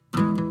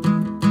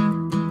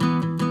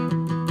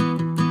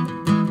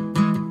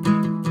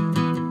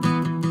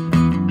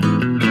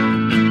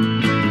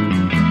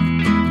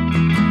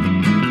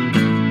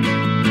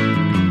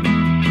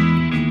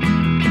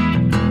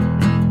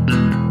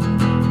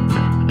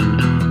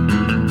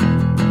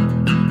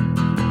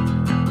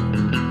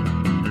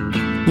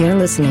You're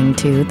listening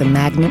to the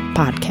Magnet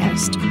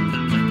Podcast.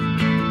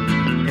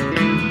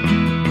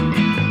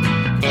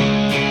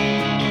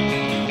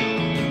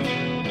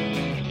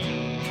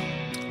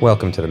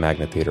 Welcome to the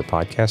Magnet Theater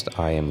Podcast.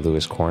 I am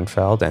Louis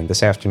Kornfeld, and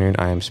this afternoon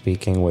I am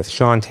speaking with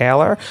Sean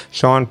Taylor.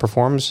 Sean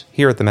performs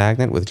here at the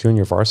Magnet with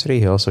Junior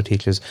Varsity. He also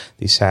teaches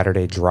the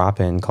Saturday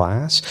drop-in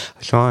class.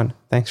 Sean,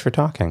 thanks for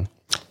talking.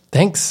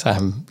 Thanks.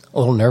 I'm a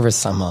little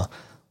nervous. I'm a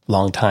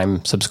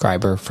long-time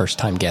subscriber,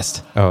 first-time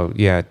guest. Oh,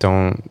 yeah,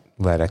 don't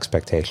let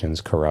expectations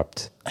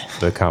corrupt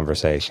the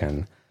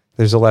conversation.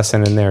 There's a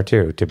lesson in there,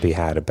 too, to be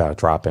had about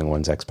dropping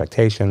one's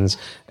expectations.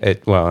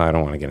 Well, I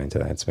don't want to get into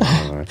that. It's been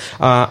going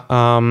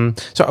on.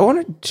 So I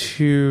wanted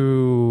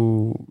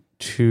to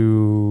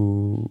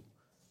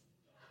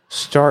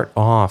start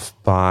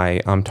off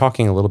by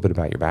talking a little bit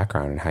about your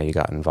background and how you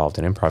got involved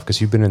in improv,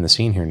 because you've been in the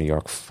scene here in New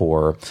York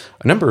for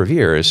a number of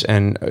years,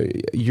 and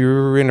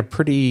you're in a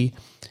pretty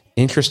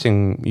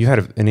interesting, you had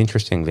an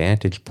interesting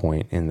vantage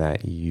point in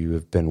that you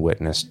have been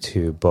witness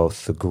to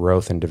both the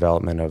growth and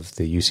development of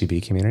the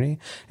UCB community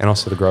and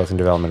also the growth and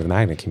development of the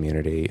Magnet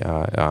community.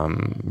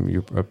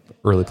 You're an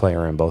early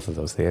player in both of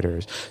those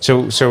theaters.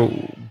 So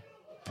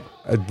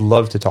I'd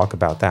love to talk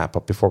about that.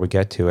 But before we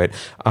get to it,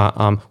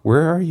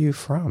 where are you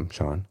from,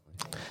 Sean?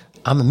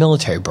 I'm a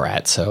military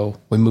brat, so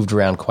we moved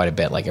around quite a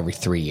bit, like every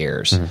 3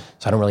 years. Mm-hmm.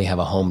 So I don't really have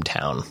a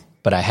hometown.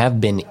 But I have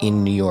been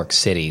in New York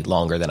City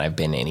longer than I've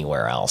been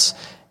anywhere else.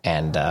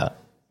 And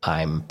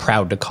I'm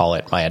proud to call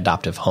it my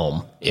adoptive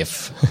home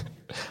if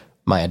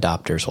my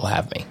adopters will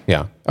have me.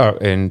 Yeah. Oh,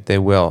 and they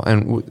will.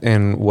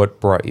 And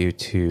what brought you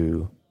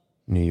to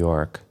New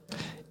York?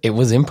 It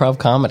was improv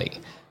comedy.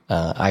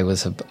 I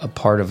was a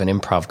part of an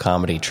improv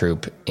comedy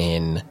troupe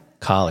in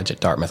college at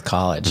Dartmouth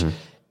College. Mm-hmm.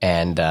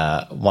 And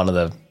one of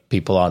the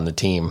people on the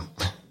team,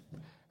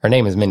 her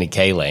name is Mindy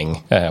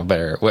Kaling, but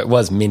it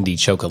was Mindy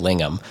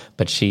Chokalingam.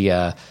 But she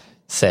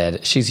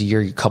said she's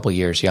a couple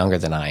years younger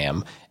than I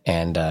am.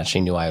 And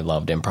she knew I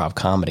loved improv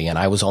comedy, and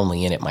I was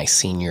only in it my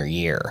senior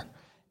year.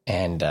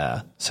 And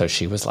so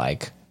she was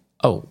like,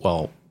 oh,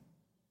 well,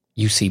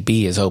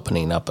 UCB is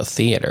opening up a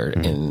theater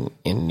in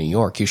New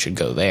York. You should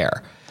go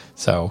there.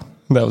 So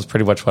that was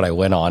pretty much what I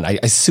went on. I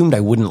assumed I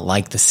wouldn't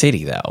like the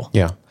city, though.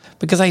 Yeah.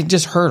 Because I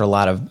just heard a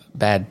lot of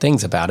bad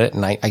things about it,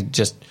 and I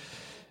just,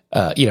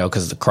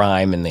 because of the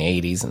crime in the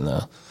 80s and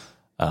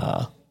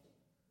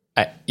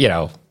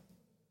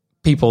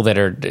people that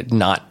are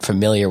not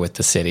familiar with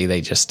the city, they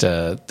just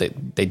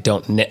they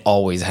don't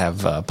always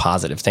have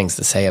positive things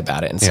to say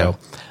about it, and so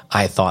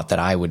I thought that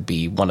I would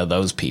be one of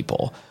those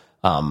people.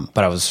 But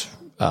I was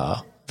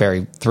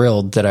very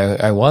thrilled that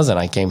I wasn't.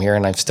 I came here,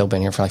 and I've still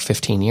been here for like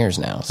 15 years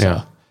now. So.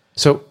 Yeah.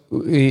 So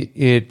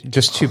it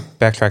just to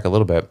backtrack a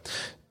little bit.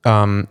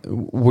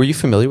 Were you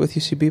familiar with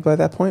UCB by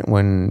that point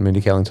when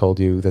Mindy Kaling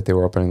told you that they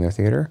were opening their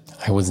theater?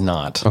 I was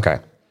not. Okay.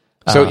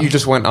 So you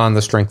just went on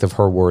the strength of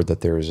her word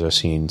that there's a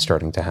scene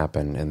starting to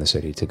happen in the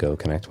city to go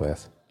connect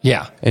with.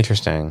 Yeah.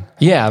 Interesting.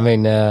 Yeah, I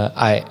mean,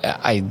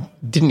 I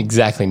didn't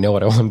exactly know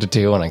what I wanted to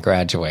do when I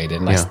graduated,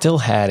 and I still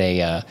had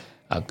a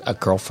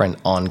girlfriend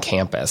on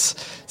campus.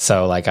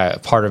 So, like,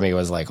 part of me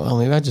was like, well,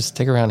 maybe I'll just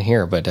stick around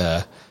here. But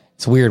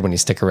it's weird when you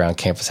stick around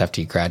campus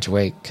after you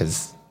graduate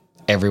because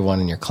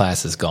everyone in your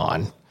class is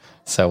gone.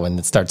 So when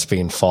it starts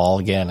being fall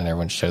again and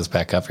everyone shows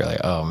back up, you're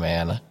like, oh,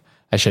 man,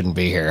 I shouldn't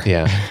be here.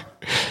 Yeah.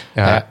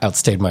 I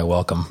outstayed my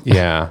welcome.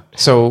 Yeah.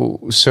 So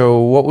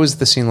what was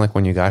the scene like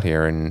when you got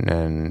here,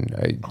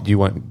 and you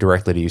went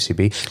directly to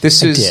UCB?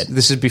 This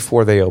is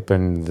before they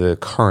opened the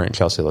current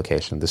Chelsea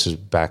location. This is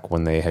back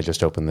when they had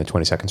just opened the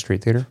 22nd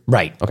Street Theater.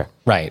 Right. Okay.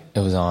 Right.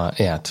 It was on.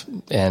 Yeah.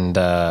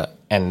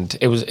 And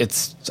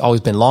it's always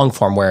been long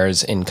form.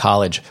 Whereas in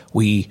college,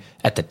 we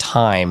at the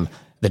time,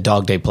 the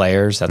Dog Day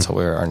Players, that's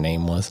what our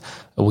name was.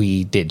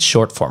 We did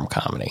short form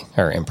comedy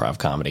or improv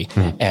comedy,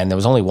 and there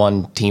was only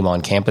one team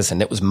on campus,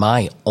 and it was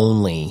my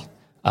only,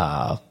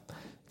 that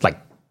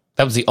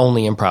was the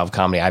only improv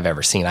comedy I've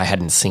ever seen. I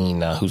hadn't seen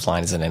Whose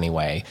Line Is It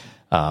Anyway?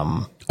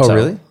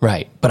 Really?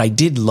 Right. But I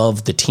did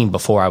love the team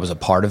before I was a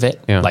part of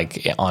it,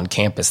 like on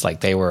campus.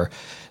 Like they were,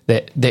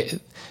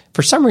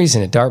 for some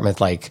reason at Dartmouth,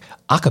 like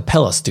a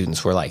cappella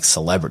students were like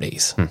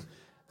celebrities,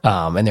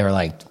 and there were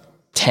like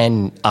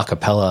 10 a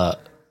cappella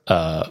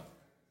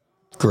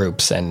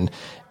groups, and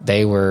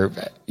they were,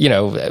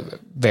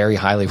 very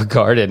highly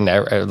regarded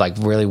and like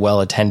really well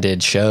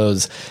attended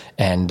shows.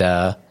 And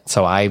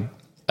so I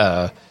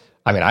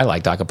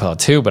liked a cappella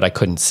too, but I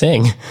couldn't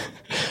sing.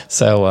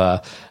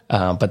 So,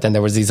 but then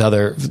there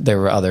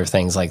were other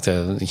things like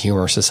the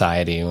Humor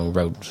Society, and we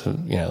wrote,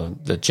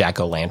 the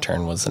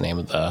Jack-O-Lantern was the name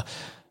of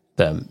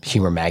the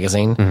humor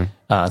magazine.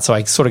 So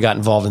I sort of got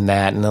involved in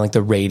that, and then like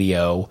the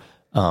radio,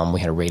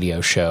 we had a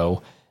radio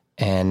show,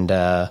 and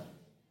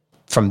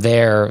from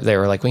there, they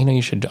were like, well,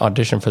 you should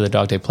audition for the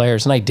Dog Day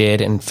Players. And I did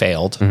and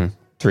failed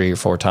 3 or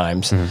 4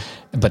 times.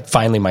 But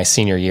finally, my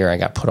senior year, I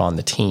got put on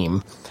the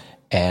team.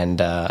 And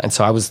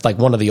so I was like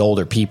one of the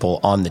older people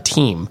on the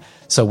team.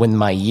 So when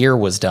my year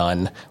was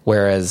done,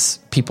 whereas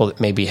people that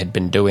maybe had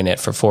been doing it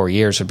for 4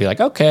 years would be like,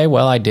 okay,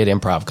 well, I did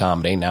improv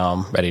comedy. Now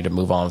I'm ready to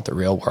move on with the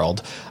real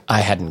world. I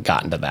hadn't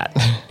gotten to that.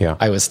 Yeah.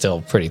 I was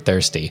still pretty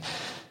thirsty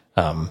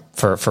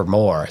for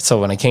more.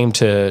 So when I came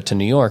to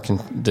New York and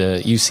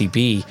the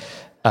UCB,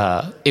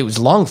 it was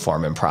long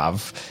form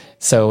improv.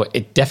 So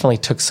it definitely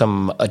took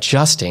some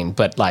adjusting,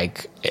 but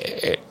like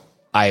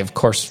I, of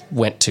course,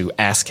 went to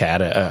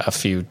ASCAD a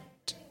few,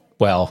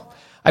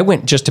 I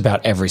went just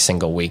about every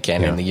single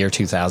weekend in the year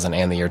 2000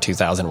 and the year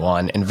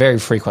 2001, and very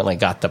frequently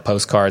got the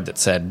postcard that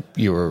said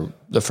you were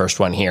the first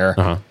one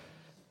here,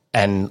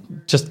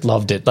 and just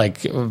loved it.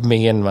 Like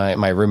me and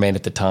my roommate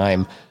at the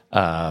time,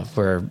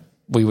 where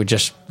we would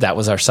just, that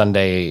was our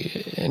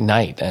Sunday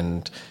night,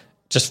 and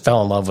just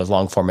fell in love with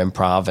long form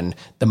improv. And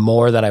the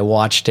more that I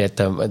watched it,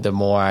 the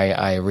more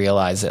I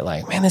realized that,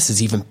 like, man, this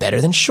is even better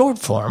than short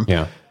form.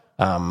 Yeah.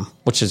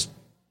 Which is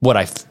what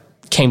I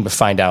came to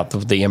find out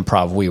the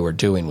improv we were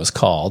doing was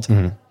called.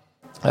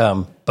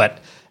 But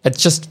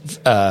it's just,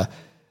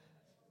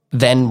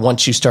 then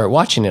once you start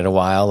watching it a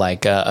while,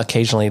 like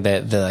occasionally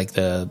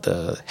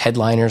the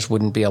headliners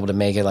wouldn't be able to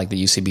make it. Like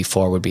the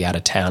UCB4 would be out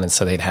of town, and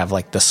so they'd have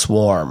like the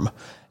Swarm,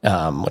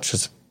 which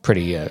was a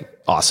pretty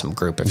awesome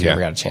group if you ever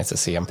got a chance to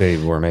see them. They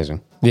were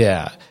amazing.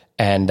 Yeah.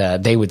 And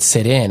they would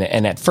sit in,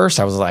 and at first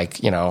I was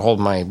like,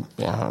 holding my,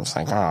 I was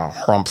like, oh,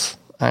 Rumpf.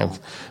 I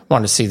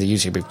wanted to see the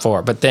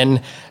UCB4. But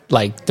then,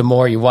 like, the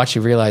more you watch,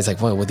 you realize,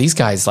 like, well, these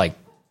guys, like,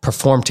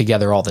 perform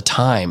together all the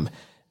time.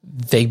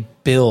 They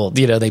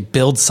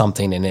build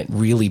something, and it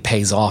really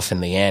pays off in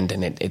the end,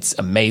 and it's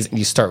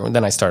amazing.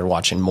 Then I started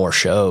watching more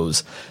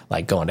shows,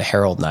 like going to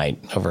Herald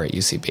Night over at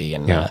UCB,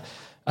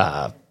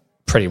 and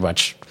pretty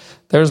much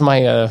there's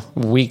my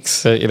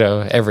weeks,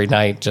 every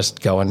night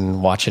just going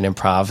and watching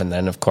improv. And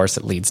then, of course,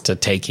 it leads to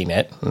taking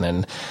it, and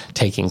then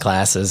taking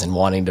classes and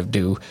wanting to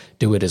do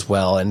it as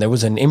well. And there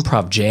was an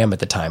improv jam at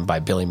the time by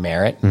Billy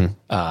Merritt,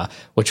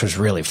 which was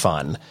really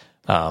fun.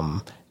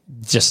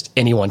 Just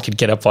anyone could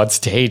get up on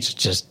stage,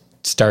 just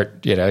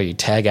start, you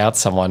tag out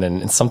someone.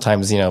 And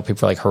sometimes,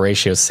 people like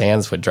Horatio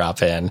Sands would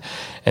drop in.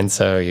 And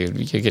so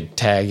you could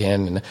tag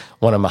in. And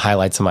one of the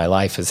highlights of my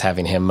life is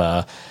having him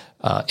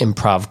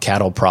improv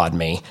cattle prod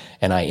me,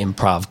 and I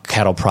improv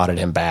cattle prodded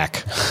him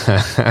back.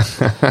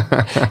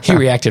 He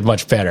reacted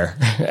much better,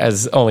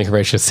 as only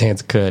Horatio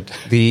Sands could.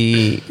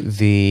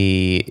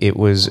 It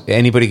was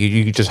anybody,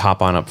 you could just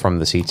hop on up from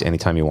the seats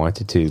anytime you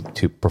wanted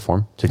to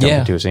perform, to jump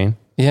into a scene.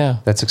 Yeah.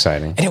 That's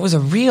exciting. And it was a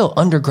real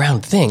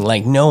underground thing.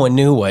 Like, no one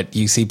knew what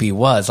UCB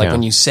was. Like,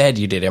 when you said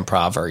you did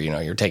improv, or,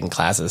 you're taking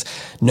classes,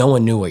 no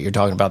one knew what you're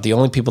talking about. The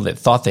only people that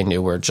thought they knew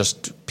were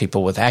just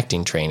people with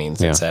acting trainings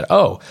that said,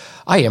 oh,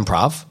 I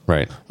improv.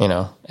 Right.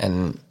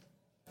 And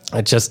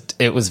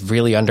it was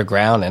really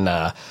underground.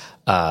 And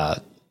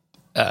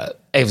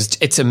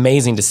it's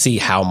amazing to see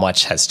how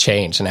much has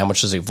changed and how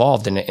much has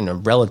evolved in a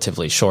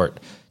relatively short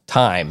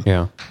time.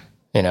 Yeah.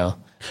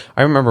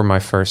 I remember my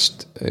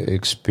first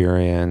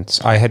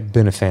experience. I had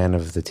been a fan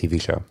of the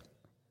TV show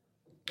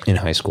in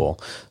high school.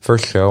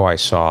 First show I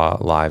saw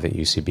live at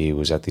UCB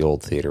was at the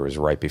Old Theater. It was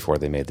right before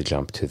they made the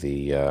jump to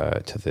the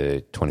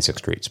 26th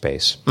Street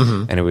space,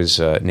 and it was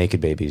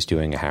Naked Babies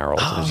doing a Harold.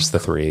 It was just the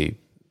three,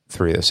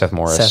 Seth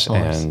Morris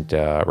and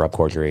Rob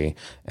Corddry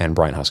and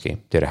Brian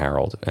Husky did a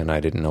Harold, and I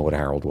didn't know what a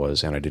Harold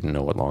was, and I didn't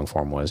know what long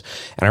form was,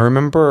 and I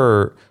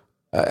remember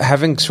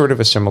having sort of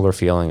a similar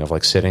feeling of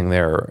like sitting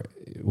there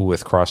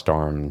with crossed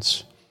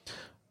arms.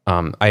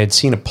 I had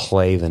seen a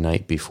play the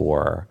night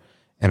before,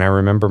 and I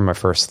remember my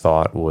first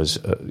thought was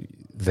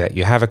that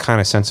you have a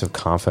kind of sense of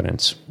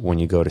confidence when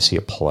you go to see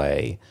a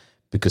play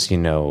because you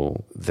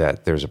know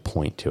that there's a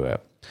point to it.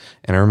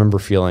 And I remember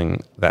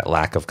feeling that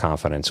lack of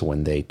confidence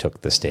when they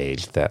took the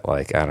stage, that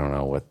like, I don't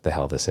know what the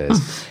hell this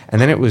is.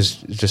 And then it was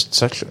just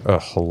such a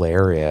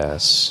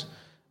hilarious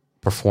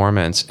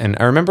performance. And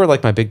I remember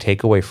like my big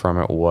takeaway from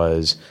it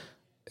was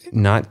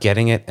not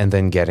getting it and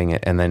then getting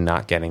it and then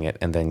not getting it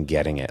and then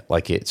getting it.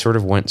 Like it sort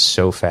of went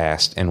so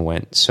fast and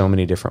went so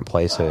many different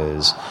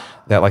places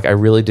that like I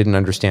really didn't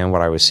understand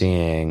what I was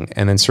seeing.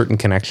 And then certain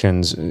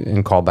connections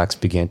and callbacks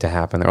began to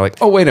happen. They're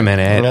like, oh, wait a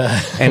minute.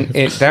 And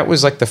that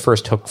was like the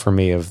first hook for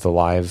me of the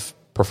live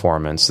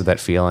performance, that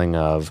feeling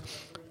of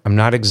I'm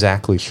not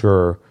exactly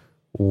sure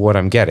what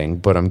I'm getting,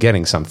 but I'm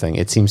getting something.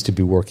 It seems to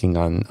be working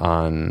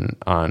on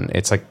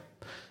it's like,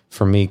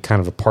 for me, kind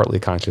of a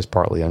partly conscious,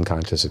 partly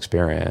unconscious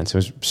experience. It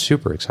was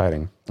super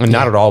exciting and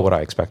not at all what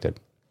I expected.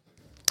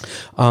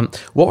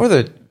 What were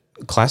the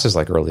classes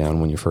like early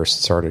on when you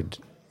first started?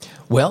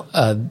 Well,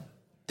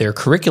 their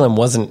curriculum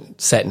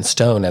wasn't set in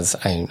stone, as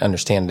I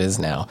understand it is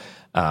now.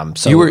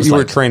 So you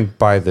were trained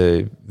by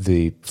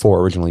the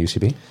four original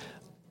UCB?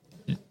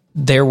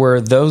 There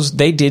were those.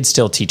 They did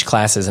still teach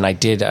classes, and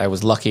I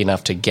was lucky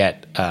enough to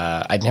get.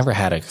 I'd never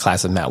had a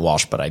class with Matt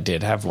Walsh, but I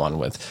did have one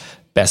with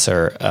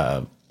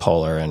Besser,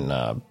 Poehler,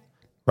 and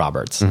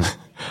Roberts. I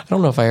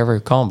don't know if I ever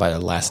call him by the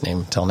last name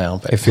until now,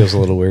 but it feels a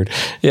little weird.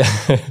 Yeah,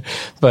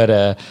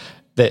 but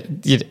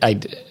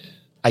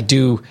I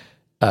do.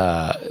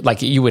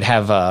 like you would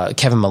have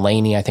Kevin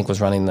Mullaney, I think,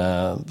 was running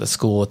the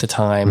school at the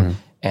time,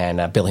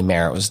 and Billy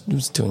Merritt was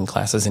doing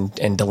classes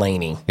in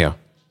Delaney. Yeah.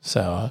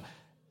 So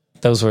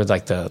those were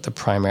like the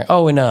primary.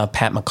 Oh, and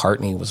Pat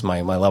McCartney was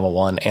my level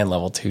 1 and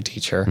level 2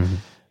 teacher.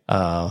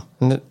 And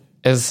it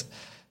is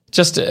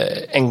just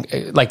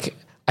like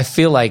I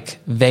feel like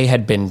they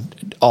had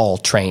been all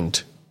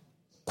trained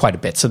quite a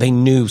bit, so they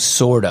knew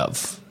sort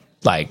of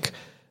like.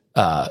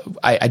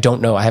 I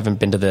don't know. I haven't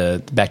been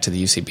back to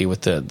the UCB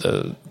with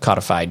the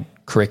codified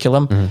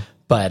curriculum,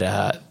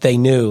 but they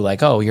knew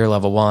like, oh, you're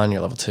level 1, you're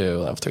level 2,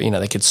 level 3.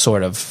 They could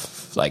sort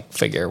of like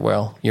figure,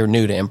 well, you're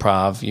new to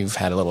improv, you've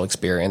had a little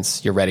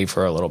experience, you're ready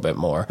for a little bit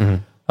more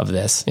of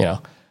this,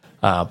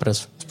 But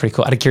it's pretty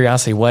cool. Out of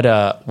curiosity, what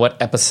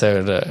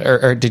episode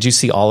or did you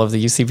see all of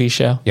the UCB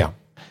show? Yeah.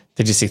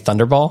 Did you see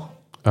Thunderball?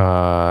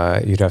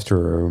 You'd have to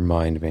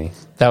remind me.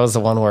 That was the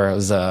one where it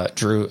was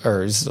Drew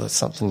or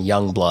something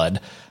Youngblood.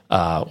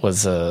 It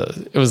was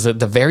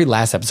the very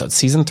last episode,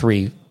 season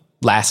 3,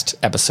 last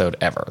episode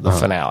ever, the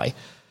finale.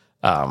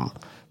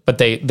 But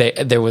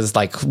there was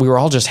like, we were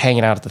all just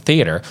hanging out at the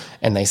theater,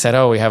 and they said,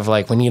 oh, we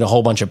need a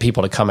whole bunch of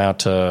people to come out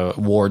to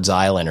Ward's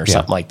Island or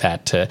something like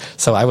that.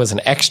 So I was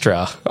an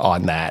extra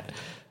on that,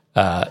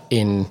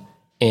 in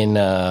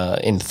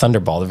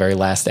Thunderball, the very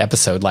last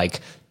episode,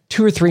 like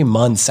 2 or 3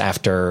 months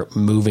after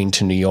moving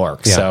to New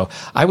York. Yeah. So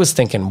I was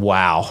thinking,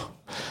 wow,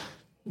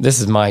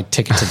 this is my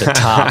ticket to the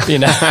top,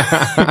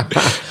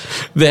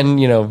 Then,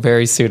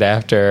 very soon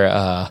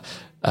after,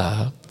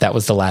 that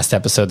was the last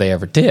episode they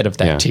ever did of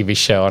that TV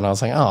show. And I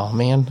was like, oh,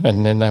 man.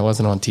 And then I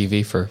wasn't on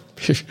TV for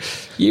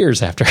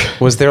years after.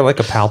 Was there like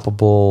a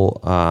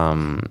palpable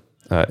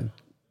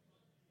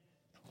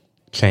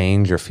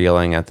change or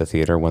feeling at the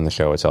theater when the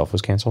show itself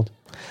was canceled?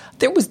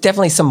 There was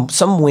definitely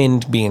some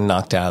wind being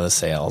knocked out of the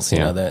sails,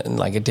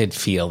 like it did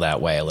feel that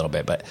way a little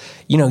bit. But,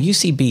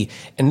 UCB,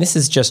 and this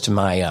is just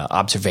my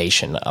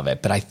observation of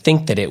it, but I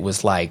think that it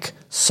was like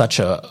such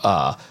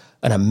an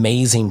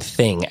amazing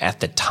thing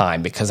at the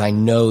time, because I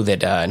know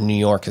that New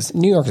York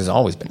has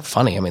always been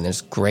funny. I mean,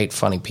 there's great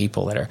funny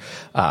people that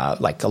are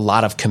like a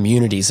lot of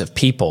communities of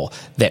people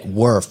that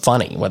were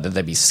funny, whether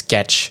they be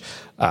sketch,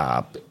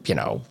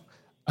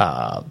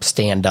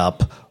 stand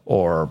up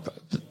or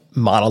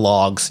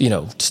monologues,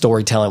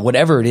 storytelling,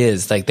 whatever it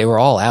is. Like they were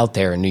all out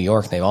there in New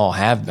York. They all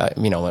have,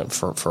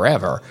 for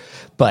forever.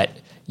 But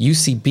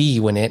UCB,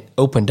 when it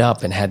opened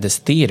up and had this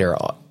theater,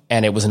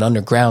 and it was an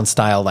underground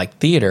style like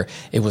theater,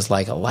 it was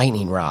like a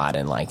lightning rod,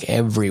 and like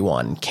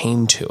everyone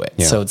came to it.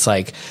 Yeah. So it's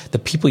like the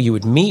people you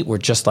would meet were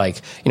just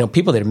like,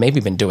 people that had maybe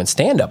been doing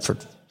stand up for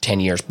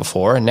 10 years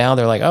before, and now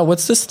they're like, oh,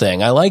 what's this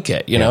thing? I like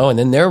it, and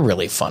then they're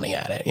really funny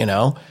at it,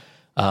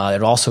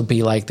 It'd also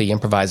be like the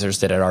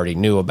improvisers that I already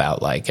knew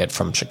about, like it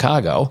from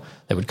Chicago,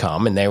 that would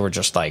come, and they were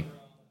just like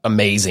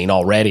amazing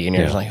already, and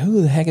you're just like,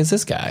 who the heck is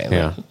this guy?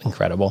 Like,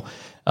 incredible.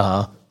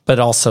 But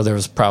also there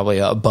was probably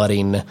a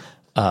budding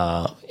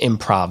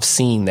improv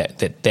scene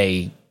that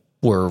they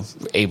were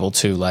able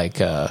to like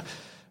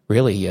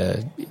really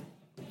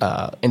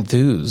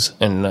enthuse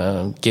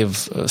and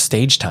give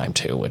stage time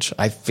to, which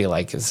I feel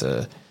like is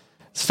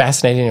it's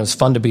fascinating. It was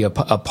fun to be a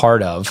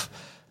part of.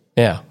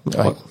 Yeah.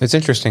 Well, it's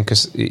interesting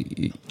because,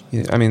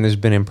 I mean, there's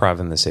been improv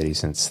in the city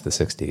since the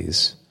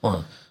 60s.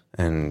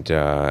 And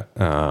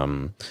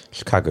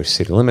Chicago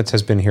City Limits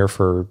has been here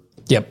for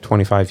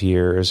 25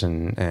 years,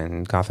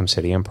 and Gotham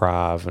City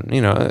Improv. And,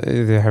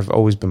 there have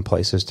always been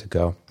places to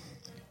go.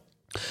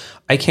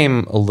 I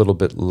came a little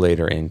bit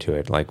later into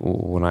it. Like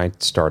when I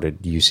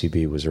started,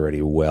 UCB was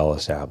already well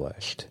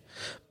established.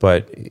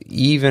 But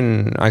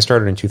I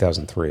started in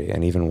 2003,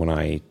 and even when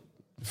I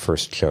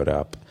first showed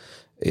up,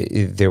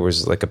 there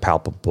was like a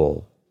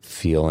palpable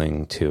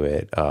feeling to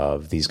it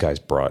of these guys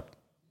brought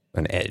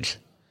an edge.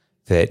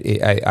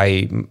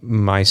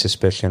 My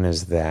suspicion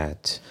is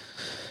that,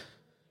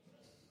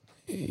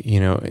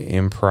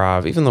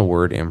 improv, even the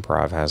word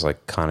improv has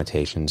like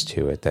connotations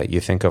to it that you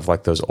think of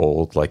like those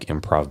old like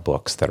improv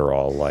books that are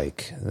all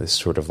like this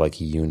sort of like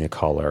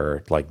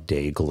unicolor, like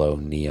day glow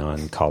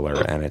neon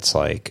color, and it's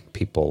like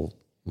people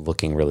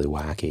looking really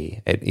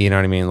wacky. You know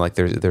what I mean? Like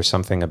there's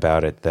something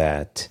about it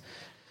that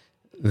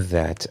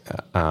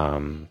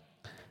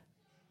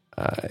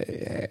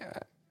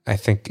I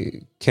think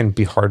it can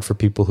be hard for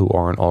people who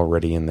aren't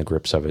already in the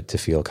grips of it to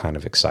feel kind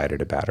of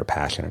excited about or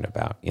passionate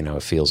about.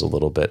 It feels a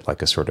little bit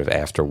like a sort of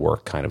after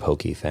work kind of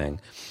hokey thing.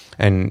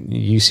 And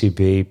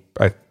UCB,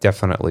 I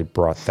definitely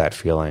brought that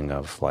feeling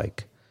of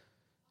like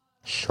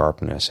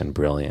sharpness and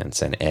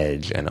brilliance and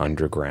edge and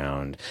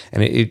underground.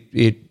 And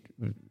it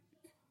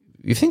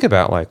you think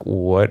about like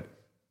what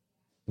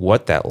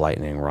that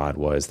lightning rod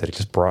was, that it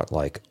just brought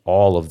like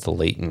all of the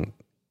latent,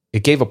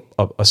 it gave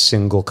a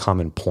single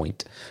common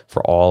point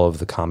for all of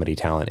the comedy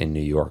talent in New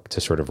York to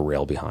sort of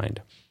rail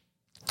behind.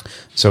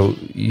 So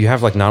you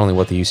have like not only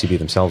what the UCB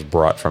themselves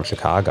brought from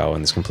Chicago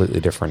and this completely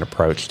different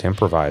approach to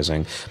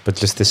improvising, but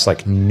just this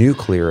like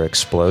nuclear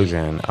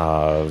explosion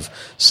of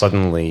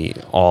suddenly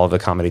all the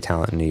comedy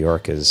talent in New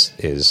York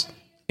is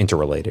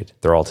interrelated.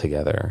 They're all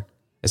together.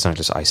 It's not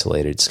just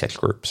isolated sketch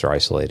groups or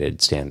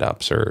isolated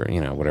stand-ups or,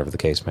 whatever the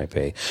case might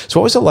be. So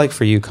what was it like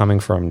for you coming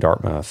from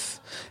Dartmouth,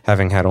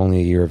 having had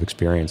only a year of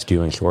experience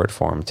doing short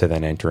form, to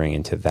then entering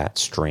into that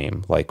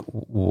stream? Like,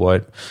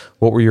 what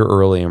were your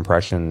early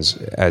impressions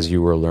as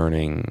you were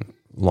learning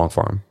long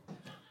form?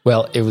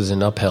 Well, it was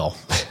an uphill,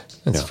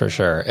 that's for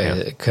sure.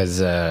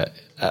 Because it's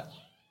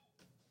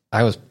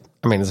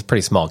a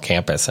pretty small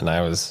campus, and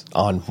I was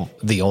on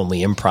the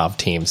only improv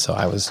team, so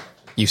I was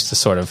used to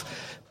sort of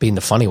being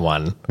the funny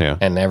one,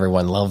 and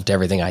everyone loved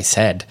everything I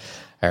said,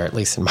 or at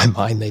least in my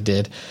mind they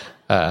did.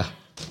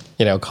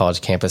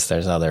 College campus,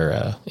 there's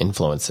other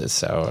influences,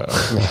 so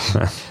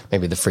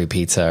maybe the free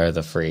pizza or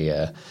the free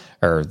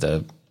or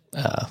the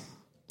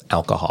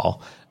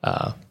alcohol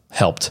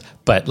helped.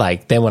 But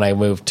like then when I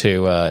moved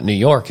to New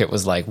York, it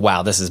was like,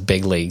 wow, this is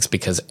big leagues,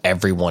 because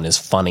everyone is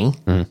funny,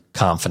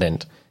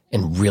 confident,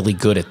 and really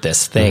good at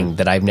this thing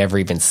that I've never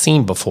even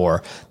seen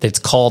before. That's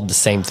called the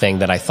same thing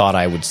that I thought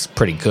I was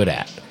pretty good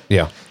at.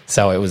 Yeah.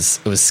 So it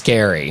was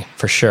scary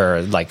for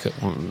sure. Like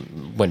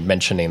when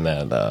mentioning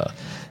the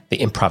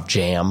improv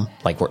jam,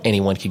 like where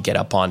anyone could get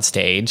up on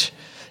stage,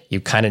 you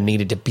kind of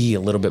needed to be a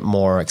little bit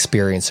more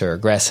experienced or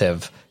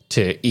aggressive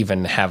to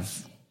even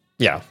have,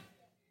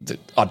 the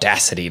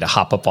audacity to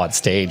hop up on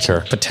stage,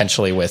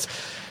 potentially with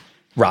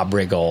Rob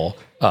Riggle,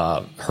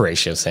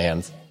 Horatio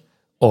Sands,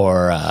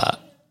 or Ari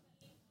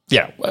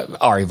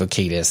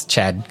Vokitis,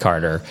 Chad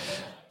Carter,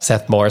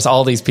 Seth Morris,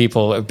 all these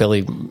people,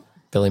 Billy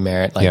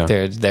Merritt, like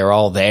they're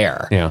all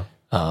there. Yeah.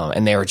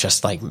 And they were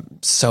just like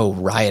so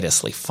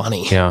riotously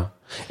funny. Yeah.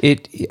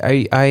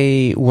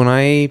 When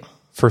I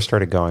first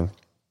started going,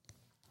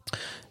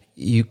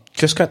 you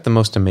just got the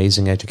most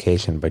amazing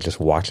education by just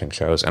watching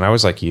shows. And I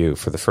was like you,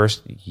 for the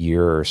first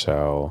year or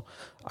so,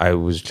 I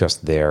was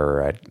just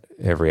there at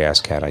every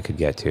ASCAT I could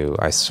get to.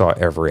 I saw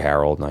every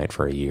Harold night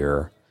for a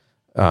year.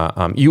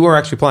 You were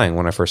actually playing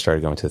when I first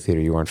started going to the theater.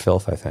 You were in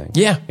Filth, I think.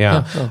 Yeah.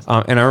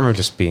 And I remember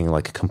just being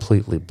like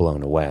completely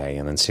blown away,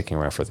 and then sticking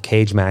around for the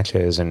cage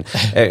matches, and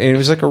it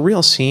was like a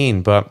real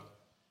scene. But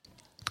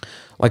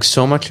like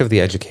so much of the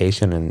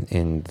education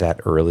in that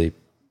early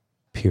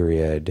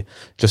period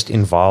just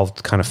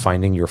involved kind of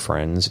finding your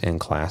friends in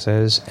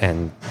classes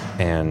and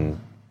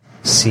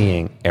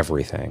seeing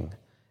everything.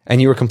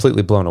 And you were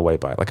completely blown away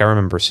by it. Like I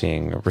remember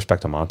seeing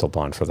Respect to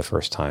Montalban for the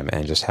first time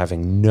and just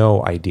having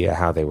no idea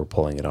how they were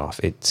pulling it off.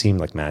 It seemed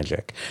like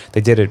magic.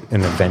 They did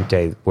an event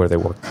day where they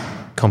worked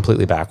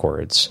completely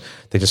backwards.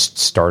 They just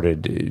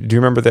started. Do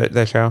you remember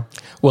that show?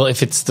 Well,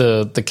 if it's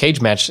the cage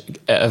match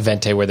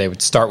event day where they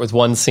would start with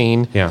one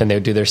scene, then they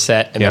would do their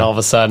set, and then all of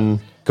a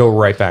sudden go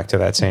right back to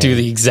that scene. Do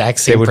the exact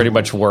same, pretty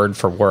much word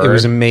for word. It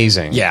was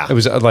amazing. Yeah. It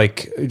was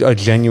like a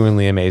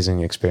genuinely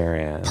amazing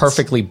experience.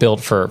 Perfectly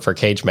built for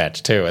cage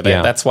match too.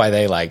 That's why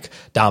they like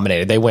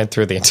dominated. They went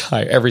through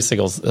every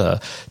single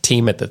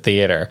team at the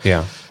theater.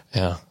 Yeah.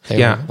 Yeah. They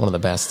were one of the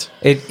best.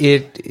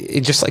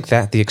 It just like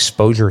that, the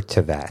exposure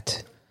to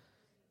that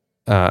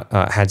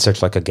had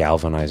such like a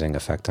galvanizing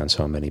effect on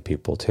so many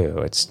people too.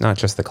 It's not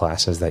just the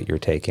classes that you're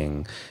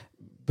taking,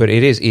 but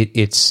it's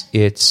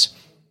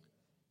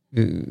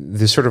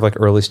the sort of like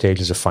early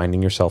stages of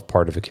finding yourself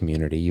part of a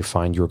community. You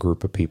find your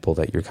group of people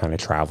that you're kind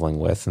of traveling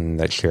with and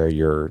that share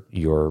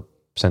your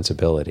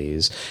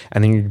sensibilities,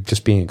 and then you're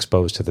just being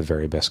exposed to the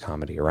very best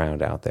comedy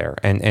around out there,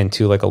 and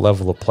to like a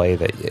level of play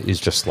that is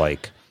just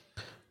like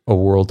a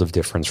world of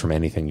difference from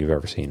anything you've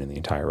ever seen in the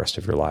entire rest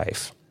of your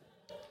life.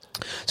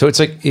 So it's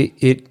like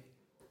it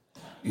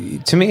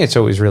to me, it's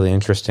always really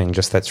interesting,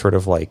 just that sort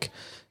of like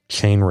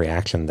chain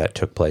reaction that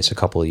took place a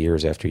couple of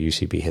years after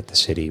UCB hit the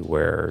city,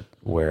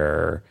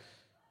 where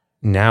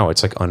now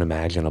it's like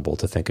unimaginable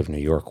to think of New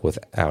York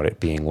without it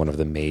being one of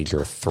the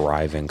major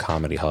thriving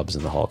comedy hubs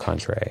in the whole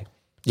country.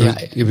 Yeah,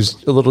 it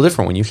was a little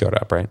different when you showed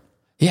up, right?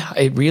 Yeah,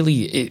 it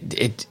really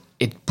it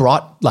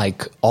brought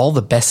like all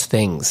the best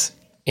things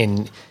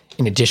in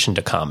addition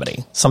to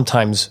comedy.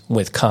 Sometimes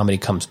with comedy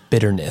comes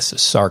bitterness,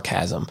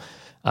 sarcasm,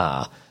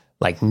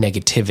 like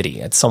negativity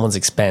at someone's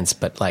expense.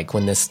 But like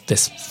when this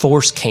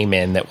force came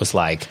in that was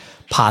like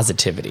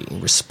positivity,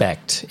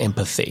 respect,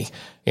 empathy,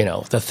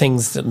 the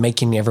things that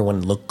making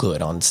everyone look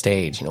good on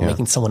stage,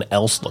 making someone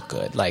else look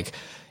good, like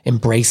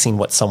embracing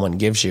what someone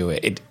gives you.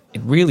 It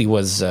really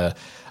was,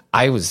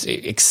 I was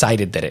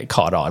excited that it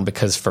caught on,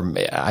 because for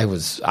me, I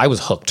was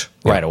hooked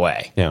right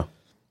away. Yeah.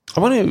 I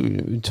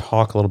want to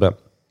talk a little bit.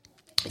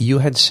 You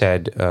had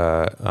said,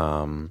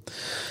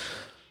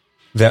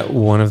 that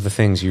one of the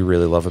things you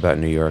really love about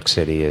New York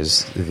City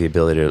is the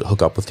ability to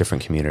hook up with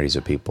different communities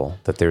of people.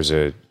 That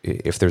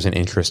if there's an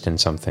interest in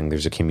something,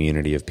 there's a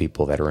community of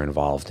people that are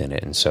involved in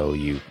it, and so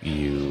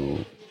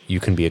you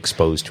can be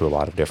exposed to a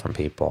lot of different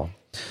people.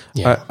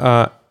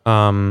 Yeah.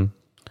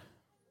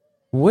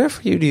 Where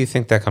for you do you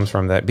think that comes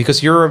from? That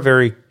because you're a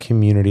very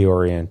community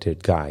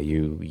oriented guy.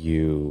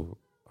 You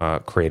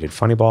created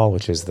Funny Ball,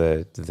 which is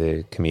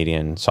the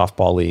comedian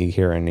softball league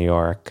here in New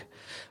York.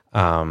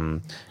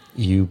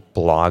 you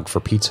blog for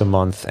Pizza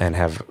Month and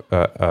have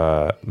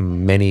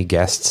many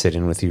guests sit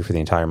in with you for the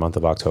entire month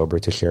of October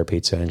to share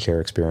pizza and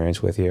share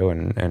experience with you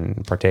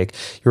and partake.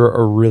 You're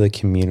a really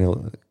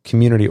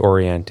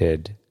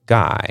community-oriented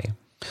guy.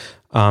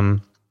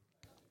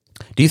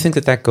 Do you think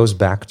that goes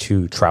back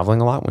to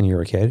traveling a lot when you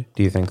were a kid?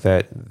 Do you think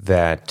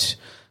that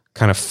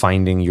kind of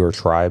finding your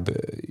tribe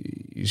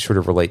sort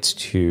of relates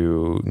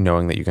to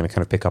knowing that you're going to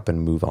kind of pick up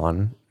and move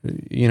on,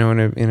 in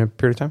a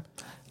period of time?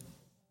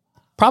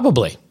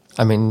 Probably.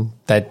 I mean,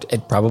 that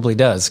it probably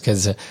does,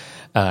 because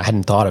I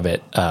hadn't thought of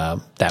it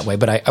that way.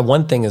 But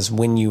one thing is,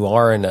 when you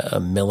are in a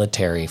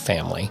military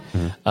family,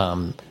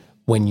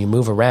 when you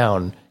move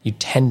around, you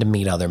tend to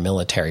meet other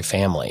military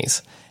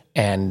families,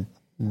 and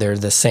they're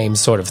the same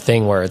sort of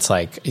thing where it's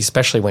like,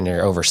 especially when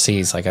you're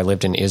overseas, like I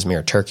lived in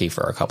Izmir, Turkey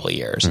for a couple of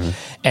years.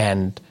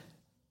 And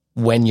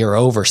when you're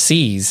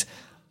overseas,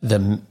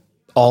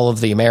 all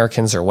of the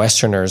Americans or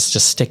Westerners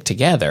just stick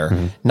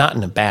together, not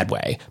in a bad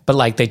way, but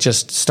like they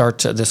just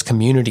this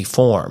community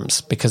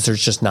forms because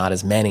there's just not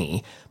as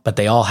many, but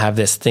they all have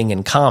this thing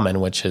in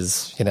common, which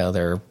is,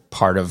 they're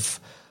part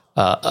of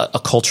a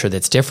culture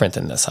that's different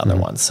than this other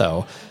one.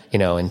 So,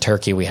 in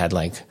Turkey we had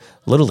like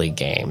Little League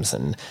games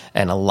and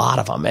a lot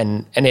of them.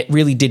 And it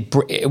really did,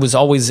 it was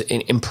always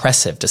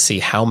impressive to see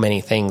how many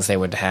things they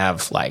would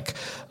have, like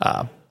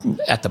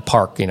at the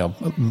park,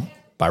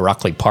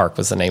 Barockley Park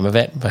was the name of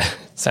it, but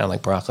it sounded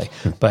like broccoli.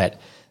 But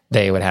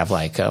they would have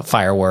like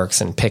fireworks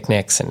and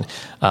picnics and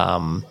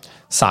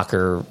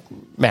soccer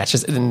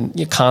matches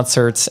and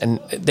concerts, and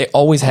they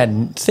always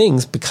had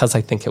things because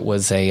I think it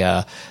was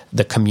the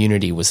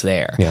community was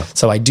there. Yeah.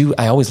 So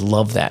I always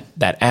love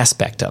that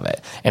aspect of it.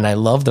 And I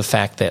love the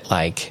fact that,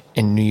 like,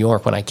 in New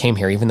York, when I came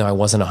here, even though I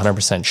wasn't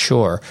 100%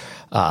 sure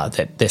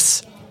that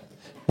this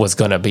was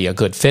going to be a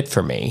good fit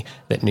for me,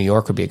 that New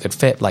York would be a good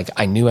fit, like,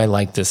 I knew I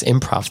liked this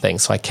improv thing,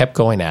 so I kept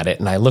going at it,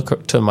 and I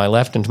look to my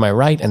left and to my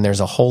right, and there's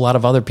a whole lot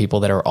of other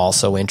people that are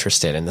also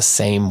interested in the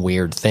same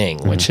weird thing,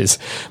 which is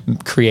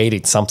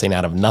creating something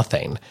out of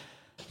nothing.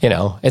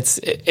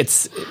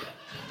 It's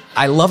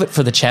I love it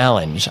for the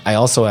challenge. I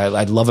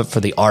love it for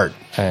the art,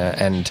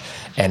 and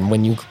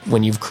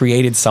when you've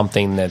created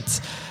something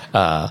that's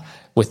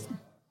with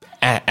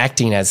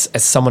acting as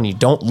someone you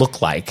don't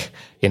look like,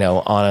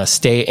 on a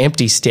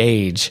empty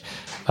stage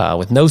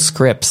with no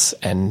scripts,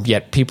 and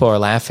yet people are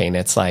laughing.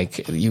 It's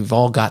like you've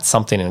all got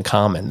something in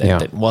common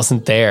that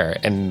wasn't there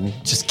and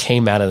just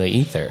came out of the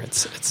ether.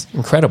 It's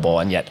incredible,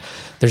 and yet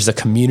there's a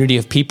community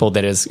of people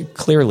that is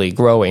clearly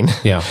growing.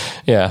 Yeah,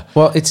 yeah.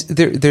 Well,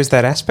 there's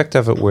that aspect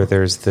of it where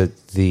there's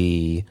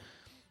the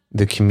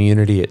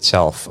community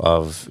itself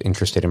of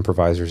interested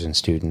improvisers and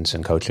students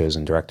and coaches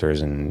and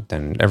directors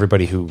and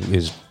everybody who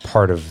is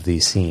part of the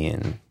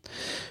scene.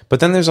 But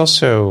then there's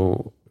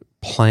also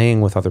playing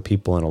with other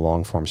people in a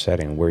long-form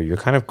setting where you're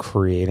kind of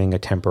creating a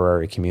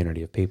temporary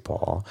community of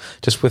people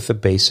just with the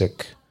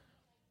basic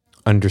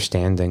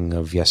understanding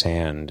of yes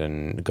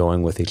and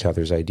going with each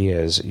other's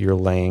ideas. You're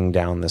laying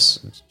down this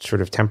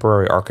sort of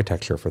temporary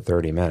architecture for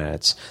 30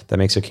 minutes that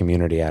makes a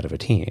community out of a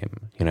team,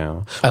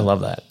 I love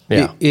that.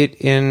 Yeah.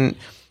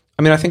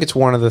 I think it's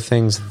one of the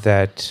things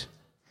that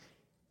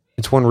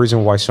it's one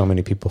reason why so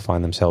many people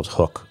find themselves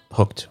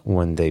hooked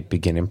when they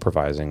begin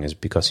improvising, is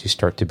because you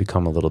start to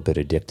become a little bit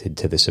addicted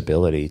to this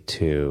ability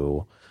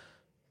to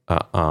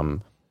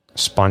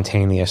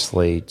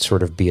spontaneously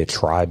sort of be a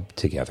tribe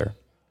together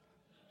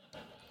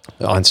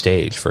on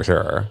stage, for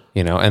sure,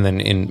 and then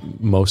in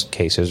most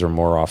cases, or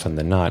more often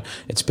than not,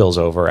 it spills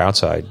over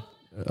outside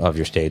of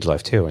your stage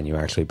life too, and you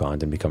actually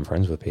bond and become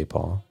friends with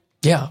people.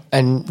 Yeah,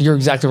 and you're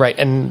exactly right.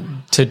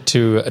 And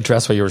to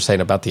address what you were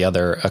saying about the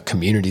other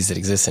communities that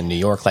exist in New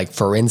York, like,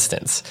 for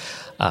instance,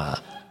 our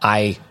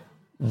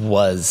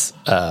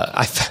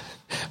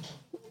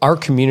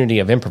community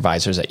of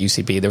improvisers at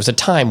UCB, there was a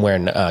time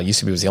when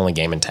UCB was the only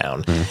game in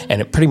town,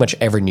 and pretty much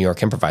every New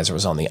York improviser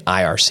was on the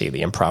IRC,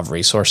 the Improv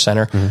Resource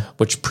Center,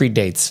 which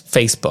predates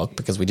Facebook,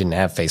 because we didn't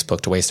have Facebook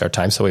to waste our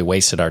time, so we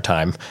wasted our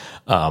time,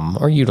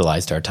 or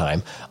utilized our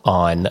time,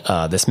 on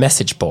this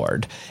message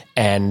board.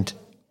 And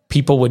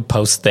people would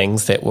post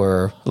things that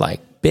were like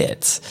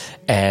bits,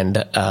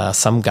 and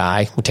some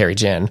guy, Terry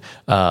Ginn,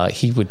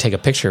 he would take a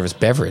picture of his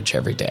beverage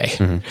every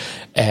day.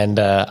 And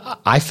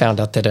I found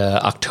out that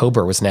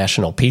October was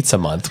National Pizza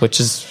Month, which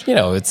is,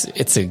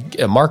 it's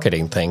a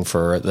marketing thing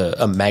for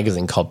a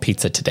magazine called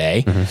Pizza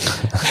Today,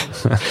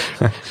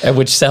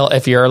 which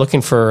if you're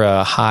looking for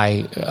a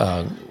high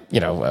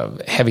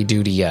heavy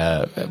duty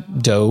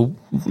dough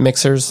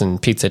mixers,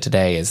 and Pizza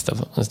Today is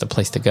the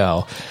place to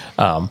go.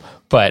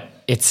 But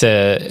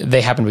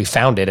they happen to be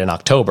founded in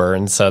October,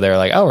 and so they're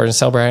like, oh, we're going to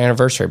celebrate our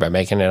anniversary by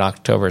making it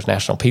October's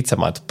National Pizza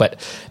Month. But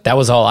that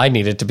was all I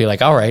needed to be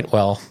like, all right,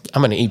 well,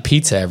 I'm going to eat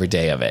pizza every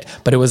day of it.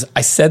 But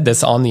I said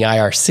this on the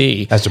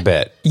IRC. As a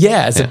bit.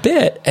 Yeah, as a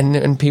bit.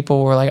 And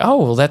people were like,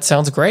 oh, well, that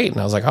sounds great. And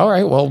I was like, all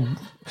right, well,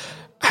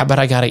 how about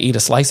I got to eat a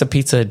slice of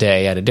pizza a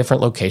day at a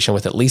different location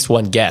with at least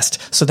one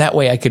guest? So that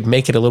way I could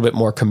make it a little bit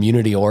more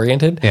community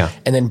oriented, Yeah.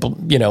 and then,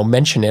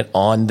 mention it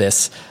on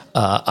this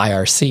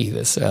IRC,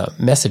 this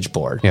message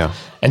board. Yeah.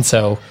 And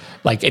so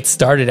like it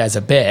started as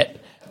a bit,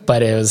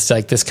 but it was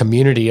like this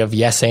community of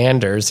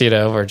yes-anders,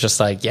 were just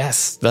like,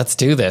 yes, let's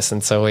do this.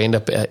 And so we end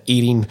up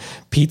eating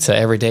pizza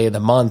every day of the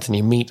month, and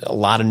you meet a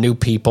lot of new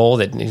people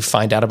that you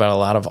find out about a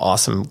lot of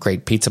awesome,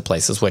 great pizza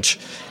places, which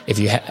if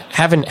you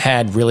haven't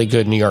had really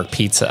good New York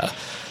pizza,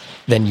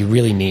 then you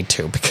really need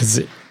to,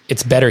 because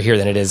it's better here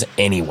than it is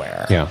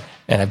anywhere. Yeah.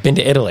 And I've been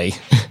to Italy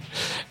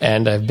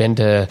and I've been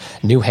to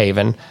New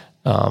Haven.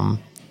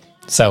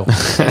 So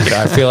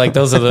I feel like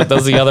those are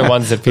the other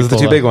ones that people. Those are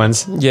the two big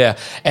ones. Yeah,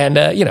 and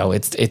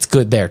it's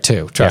good there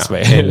too. Trust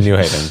me. In New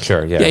Haven,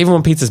 sure. Yeah. Yeah, even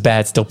when pizza's bad,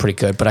 it's still pretty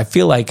good. But I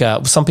feel like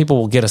some people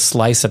will get a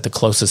slice at the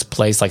closest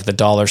place, like the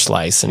dollar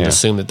slice, and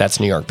assume that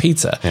that's New York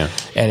pizza. Yeah.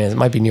 And it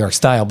might be New York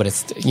style, but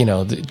it's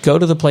go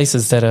to the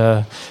places that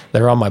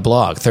are on my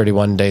blog,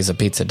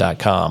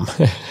 31daysofpizza.com.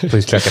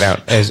 Please check it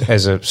out.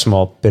 As a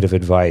small bit of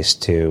advice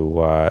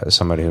to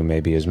somebody who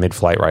maybe is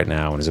mid-flight right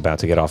now and is about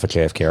to get off at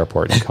JFK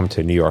Airport and come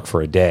to New York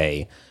for a day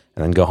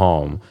and then go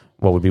home,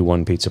 what would be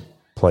one pizza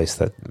place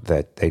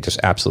that they just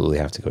absolutely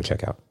have to go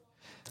check out?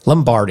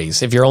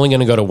 Lombardi's, if you're only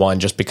going to go to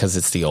one just because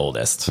it's the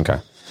oldest. Okay.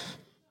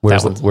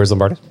 Where's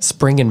Lombardi?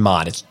 Spring and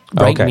Mod. It's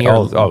right near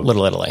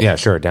Little Italy. Yeah,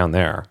 sure, down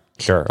there.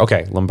 Sure.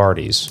 Okay,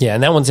 Lombardi's. Yeah,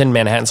 and that one's in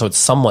Manhattan, so it's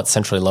somewhat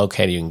centrally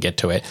located. You can get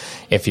to it.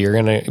 If you're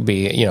going to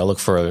be, look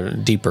for a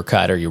deeper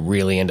cut, or you're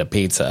really into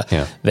pizza,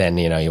 then,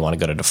 you want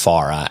to go to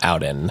DeFara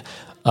out in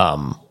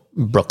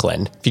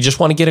Brooklyn. If you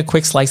just want to get a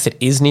quick slice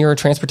that is near a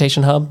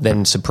transportation hub,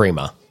 then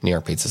Suprema, New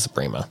York Pizza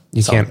Suprema.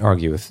 You can't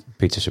argue with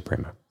Pizza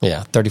Suprema.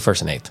 Yeah,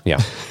 31st and 8th. Yeah,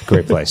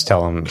 great place.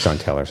 Tell them Sean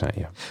Taylor sent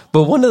you.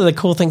 But one of the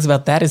cool things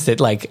about that is that,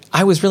 like,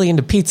 I was really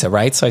into pizza,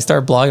 right? So I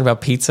started blogging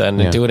about pizza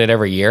and doing it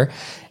every year.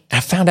 And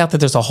I found out that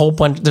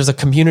there's a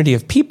community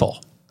of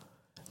people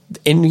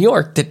in New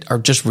York that are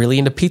just really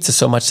into pizza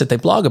so much that they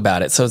blog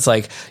about it. So it's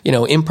like,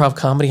 improv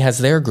comedy has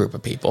their group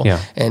of people. Yeah.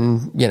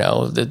 And,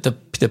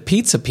 the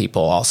pizza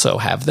people also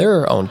have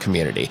their own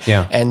community.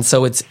 Yeah. And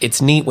so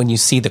it's neat when you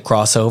see the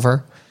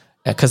crossover,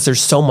 because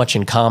there's so much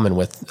in common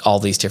with all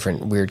these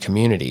different weird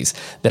communities,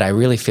 that I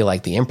really feel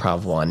like the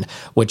improv one,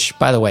 which,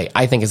 by the way,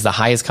 I think is the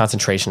highest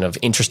concentration of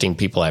interesting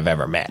people I've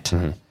ever met.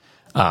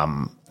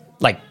 Mm-hmm.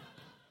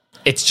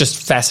 It's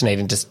just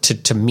fascinating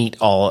to meet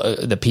all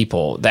the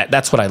people.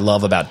 That's what I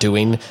love about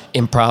doing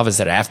improv, is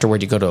that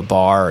afterward you go to a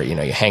bar, or, you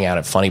hang out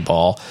at Funny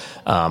Ball,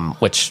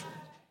 which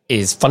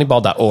is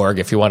funnyball.org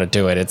if you want to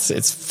do it.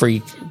 It's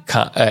free.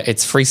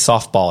 It's free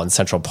softball in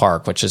Central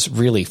Park, which is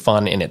really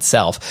fun in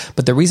itself.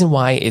 But the reason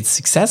why it's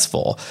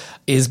successful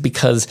is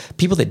because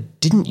people that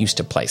didn't used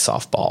to play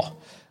softball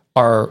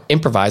are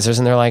improvisers,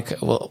 and they're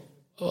like, well,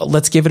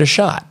 let's give it a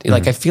shot. Mm-hmm.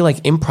 Like, I feel like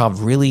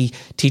improv really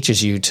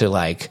teaches you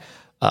to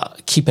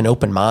keep an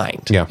open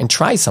mind and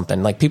try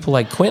something. Like, people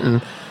like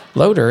Quentin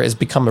Loader has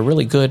become a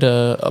really good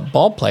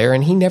ball player,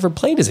 and he never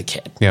played as a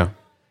kid. Yeah.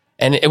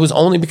 And it was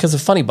only because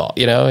of Funny Ball.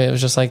 It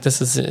was just like,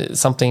 this is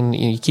something,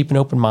 you keep an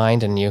open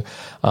mind, and you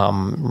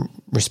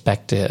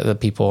respect the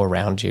people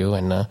around you,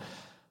 and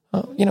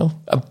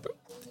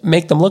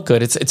make them look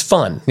good. It's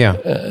fun. Yeah.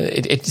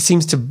 It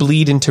seems to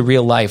bleed into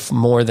real life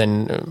more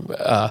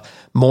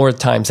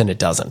times than it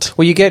doesn't.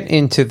 Well, you get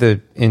into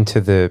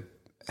the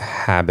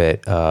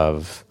habit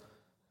of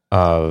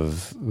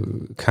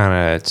kind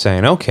of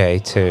saying okay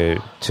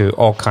to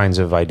all kinds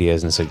of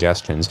ideas and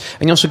suggestions,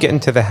 and you also get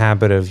into the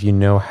habit of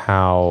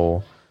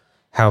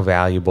how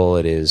valuable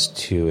it is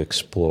to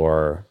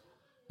explore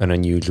an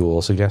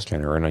unusual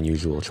suggestion or an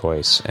unusual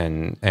choice,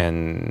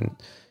 and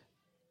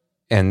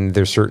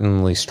there's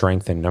certainly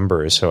strength in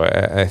numbers. So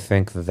I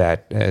think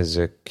that as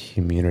a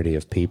community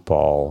of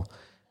people,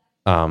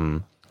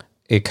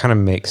 it kind of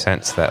makes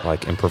sense that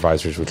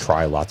improvisers would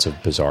try lots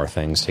of bizarre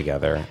things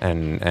together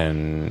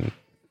and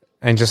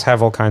just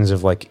have all kinds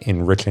of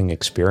enriching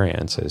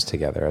experiences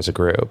together as a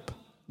group.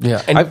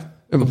 Yeah. And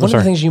one of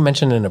the things you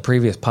mentioned in a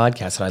previous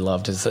podcast that I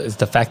loved is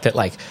the fact that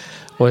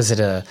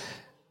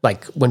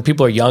when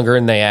people are younger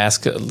and they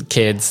ask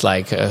kids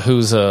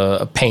who's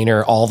a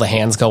painter, all the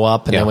hands go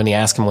up. And then when you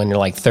ask them when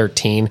you're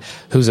 13,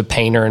 who's a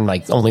painter, and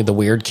only the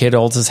weird kid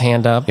holds his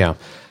hand up. Yeah.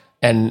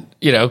 And,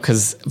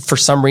 because for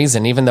some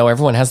reason, even though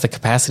everyone has the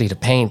capacity to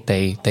paint,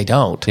 they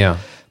don't. Yeah.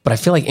 But I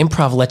feel like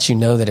improv lets you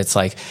know that it's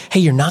hey,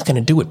 you're not going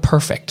to do it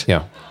perfect.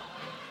 Yeah.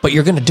 But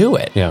you're going to do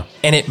it. Yeah.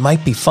 And it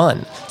might be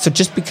fun. So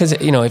just because,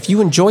 if you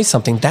enjoy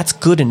something, that's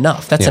good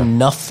enough. That's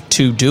enough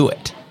to do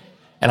it.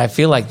 And I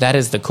feel like that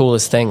is the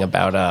coolest thing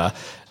about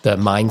the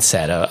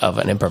mindset of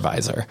an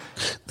improviser.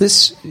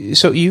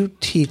 So you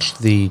teach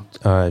the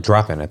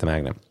drop-in at the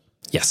Magnet.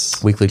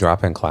 Yes. Weekly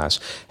drop-in class.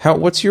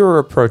 What's your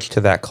approach to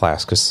that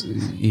class? Because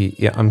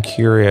I'm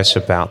curious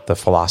about the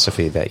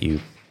philosophy that you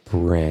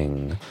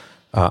bring.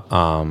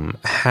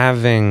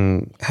 Having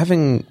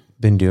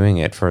been doing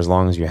it for as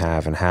long as you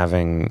have, and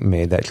having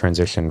made that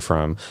transition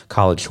from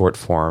college short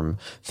form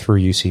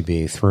through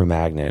UCB, through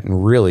Magnet,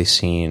 and really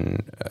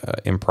seen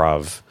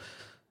improv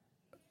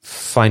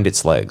find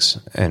its legs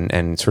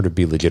and sort of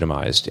be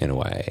legitimized in a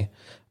way.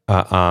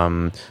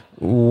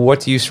 What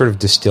do you sort of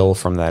distill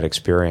from that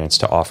experience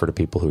to offer to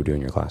people who are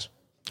doing your class?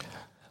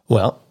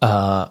 Well,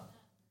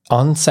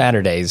 on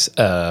Saturdays,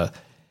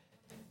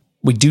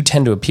 we do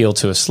tend to appeal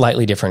to a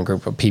slightly different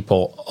group of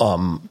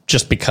people,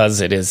 just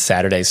because it is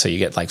Saturday. So you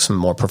get like some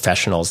more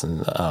professionals,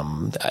 and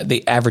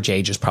the average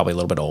age is probably a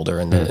little bit older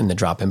in the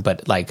drop-in.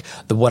 But like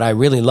what I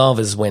really love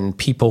is when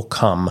people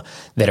come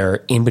that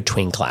are in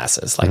between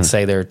classes. Like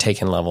say they're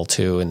taking level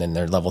 2 and then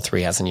their level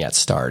 3 hasn't yet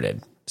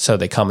started, so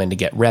they come in to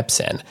get reps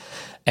in.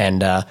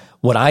 And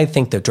what I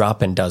think the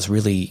drop-in does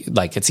really,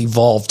 like, it's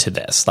evolved to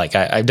this. Like,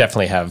 I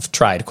definitely have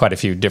tried quite a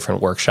few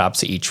different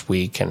workshops each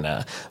week,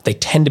 and they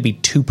tend to be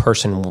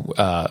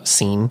 2-person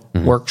scene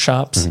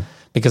workshops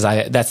because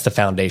that's the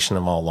foundation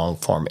of all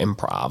long-form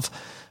improv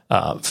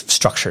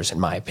structures,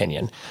 in my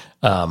opinion.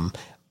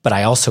 But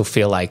I also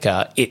feel like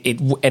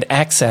it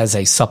acts as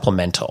a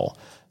supplemental.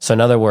 So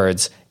in other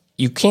words,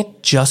 you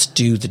can't just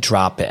do the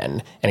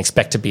drop-in and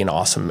expect to be an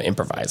awesome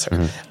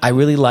improviser. I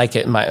really like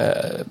it.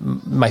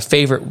 My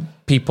favorite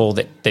people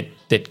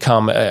that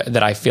come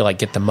that I feel like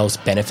get the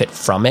most benefit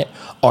from it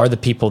are the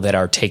people that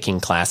are taking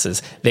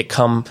classes that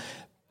come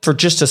for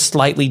just a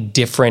slightly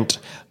different.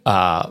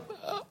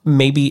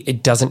 Maybe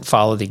it doesn't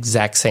follow the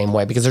exact same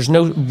way because there's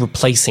no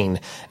replacing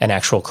an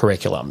actual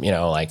curriculum. You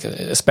know, like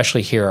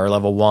especially here, our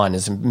level 1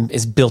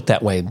 is built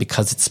that way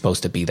because it's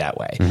supposed to be that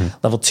way.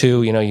 Level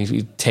 2, you know,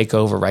 you take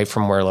over right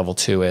from where level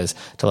 2 is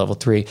to level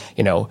 3.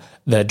 You know,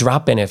 the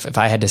drop-in, if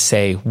I had to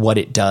say what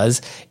it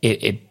does,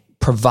 it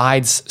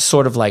provides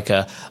sort of like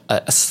a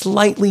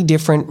slightly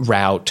different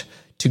route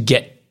to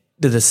get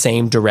to the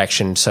same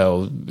direction.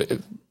 So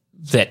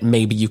that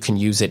maybe you can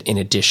use it in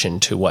addition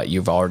to what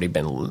you've already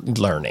been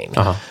learning.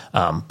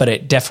 But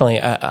it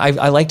definitely,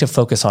 I like to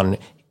focus on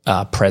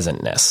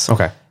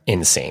presentness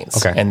in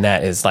scenes. And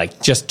that is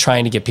like just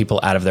trying to get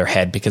people out of their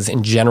head, because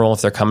in general,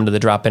 if they're coming to the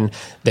drop-in,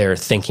 they're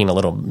thinking a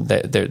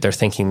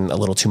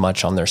little too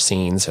much on their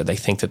scenes, or they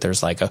think that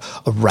there's like a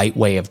right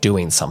way of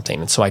doing something.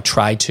 And so I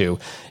try to,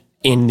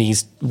 in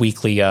these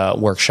weekly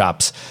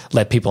workshops,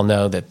 let people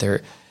know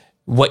that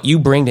what you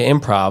bring to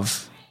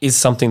improv is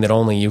something that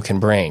only you can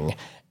bring.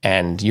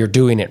 And you're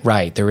doing it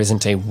right. There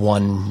isn't a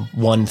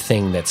one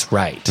thing that's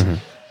right.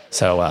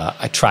 So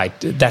I tried.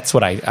 That's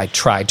what I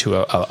tried to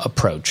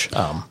approach.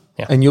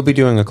 And you'll be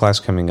doing a class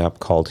coming up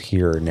called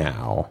Here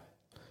Now,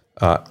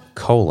 an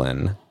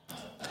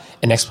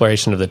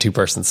exploration of the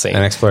 2-person scene.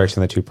 An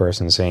exploration of the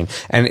 2-person scene.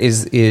 And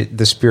is it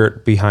the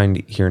spirit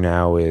behind Here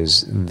Now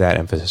is that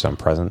emphasis on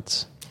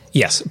presence?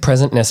 Yes,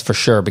 presentness for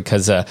sure,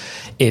 because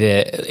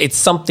it's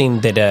something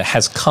that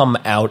has come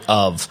out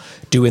of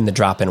doing the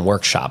drop-in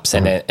workshops,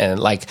 and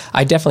like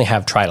I definitely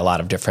have tried a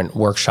lot of different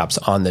workshops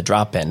on the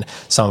drop-in.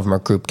 Some of them are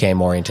group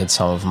game oriented,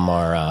 some of them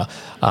are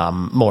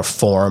more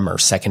form or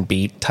second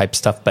beat type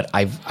stuff. But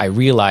I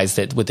realized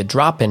that with the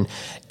drop-in,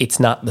 it's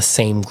not the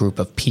same group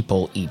of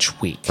people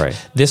each week.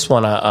 Right. This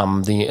one,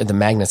 the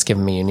Magnet's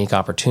given me a unique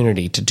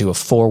opportunity to do a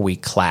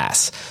 4-week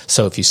class.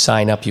 So if you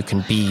sign up, you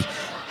can be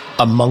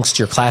amongst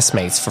your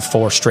classmates for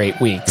 4 straight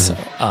weeks.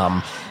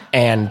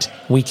 And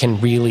we can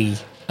really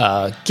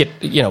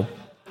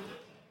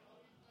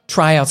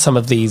try out some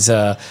of these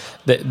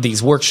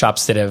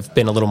workshops that have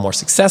been a little more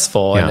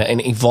successful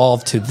and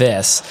evolve to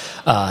this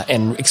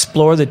and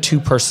explore the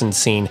 2-person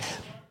scene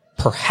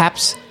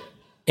perhaps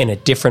in a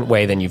different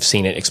way than you've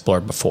seen it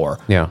explored before.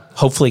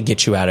 Hopefully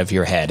get you out of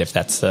your head, if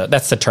that's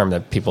the term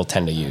that people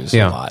tend to use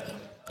a lot.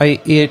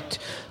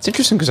 It's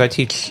interesting because I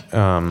teach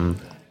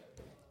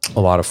a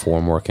lot of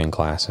form work in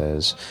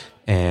classes,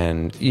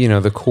 and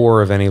the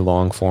core of any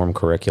long form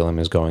curriculum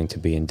is going to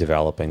be in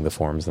developing the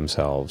forms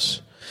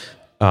themselves,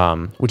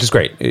 which is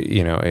great.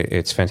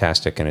 It's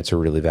fantastic, and it's a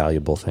really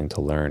valuable thing to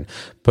learn.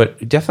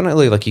 But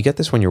definitely, like, you get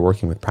this when you're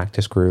working with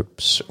practice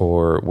groups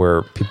or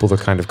where people are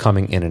kind of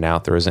coming in and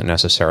out. There isn't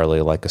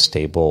necessarily like a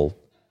stable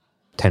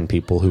 10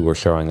 people who are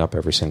showing up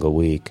every single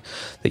week,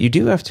 that you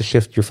do have to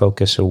shift your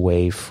focus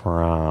away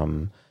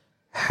from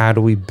how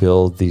do we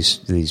build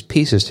these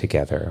pieces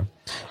together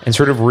and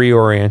sort of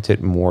reorient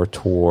it more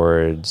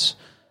towards,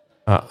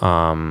 I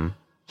don't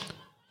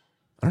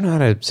know how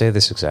to say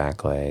this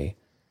exactly,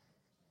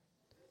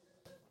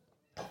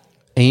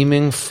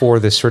 aiming for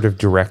this sort of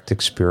direct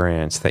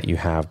experience that you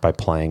have by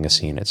playing a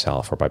scene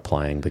itself or by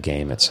playing the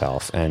game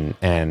itself,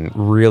 and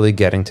really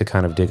getting to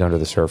kind of dig under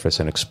the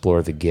surface and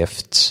explore the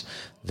gifts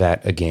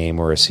that a game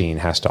or a scene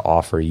has to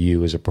offer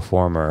you as a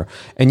performer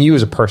and you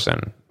as a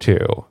person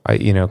too.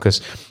 Because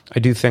I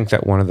do think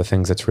that one of the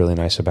things that's really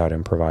nice about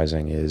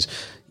improvising is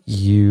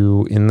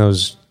you, in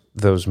those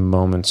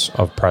moments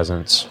of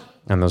presence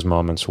and those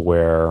moments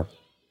where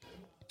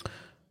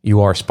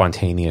you are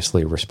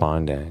spontaneously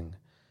responding,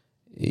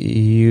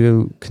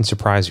 you can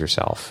surprise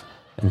yourself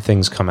and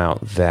things come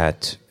out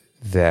that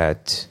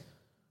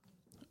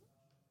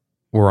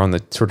were on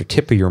the sort of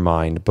tip of your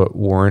mind, but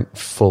weren't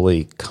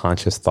fully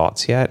conscious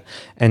thoughts yet.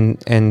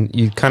 And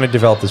you kind of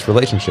develop this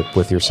relationship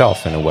with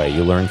yourself in a way.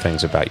 You learn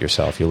things about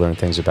yourself. You learn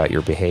things about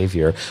your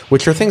behavior,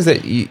 which are things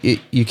that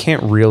you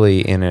can't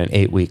really, in an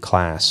 8-week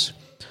class,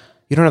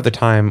 you don't have the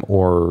time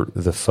or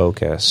the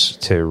focus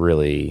to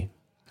really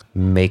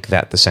make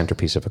that the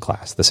centerpiece of a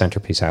class. The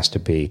centerpiece has to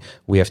be,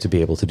 we have to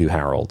be able to do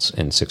Harold's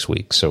in 6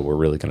 weeks. So we're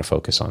really going to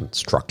focus on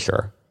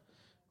structure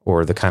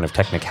or the kind of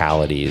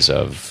technicalities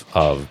of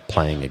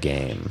playing a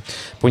game.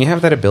 But when you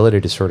have that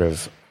ability to sort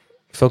of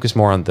focus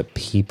more on the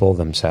people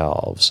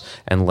themselves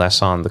and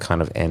less on the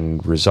kind of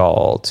end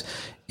result,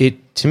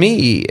 it, to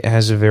me,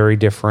 has a very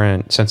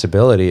different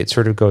sensibility. It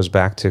sort of goes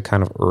back to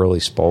kind of early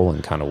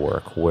Spolin kind of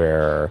work,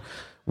 where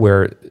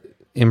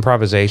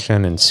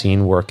improvisation and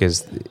scene work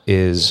is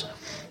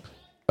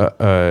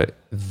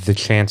the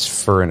chance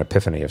for an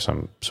epiphany of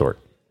some sort,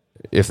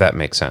 if that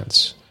makes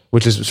sense.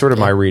 Which is sort of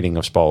my reading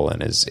of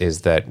Spolin,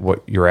 is that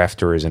what you're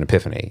after is an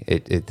epiphany.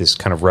 This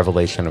kind of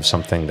revelation of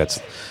something that's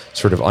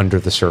sort of under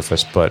the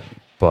surface, but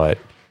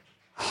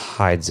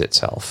hides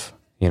itself.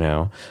 You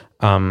know.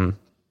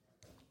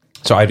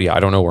 So I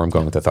don't know where I'm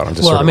going with the thought. I'm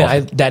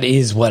just that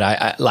is what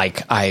I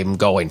like. I'm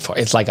going for.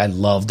 It's like I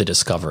love the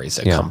discoveries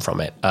that come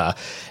from it,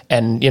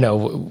 and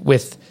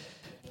with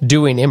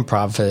doing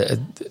improv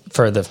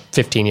for the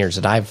 15 years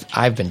that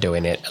I've been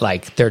doing it,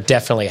 like there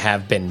definitely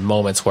have been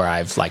moments where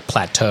I've like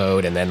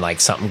plateaued, and then like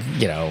something,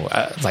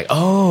 like,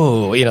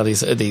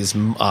 these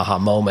aha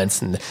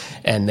moments,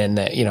 and then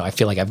I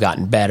feel like I've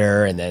gotten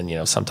better, and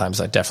then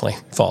sometimes I definitely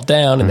fall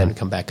down and then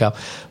come back up.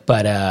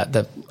 But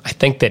I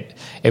think that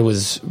it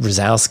was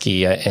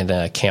Rosowski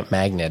in Camp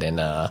Magnet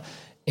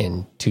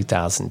in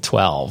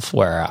 2012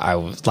 where I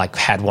was like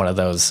had one of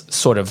those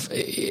sort of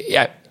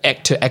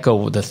to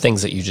echo the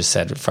things that you just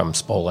said from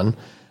Spolin,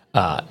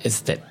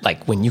 is that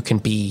like when you can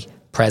be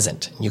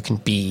present, you can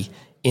be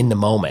in the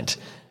moment,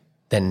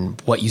 then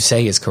what you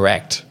say is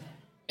correct,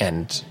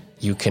 and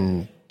you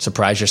can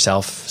surprise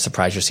yourself,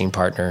 surprise your scene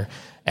partner,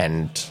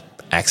 and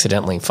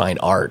accidentally find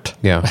art.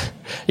 Yeah.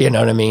 You know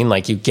what I mean?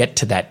 Like you get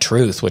to that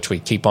truth, which we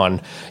keep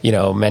on,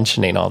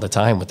 mentioning all the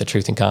time with the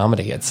truth in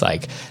comedy. It's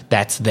like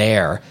that's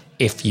there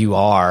if you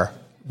are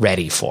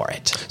ready for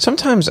it.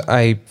 Sometimes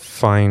I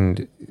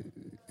find,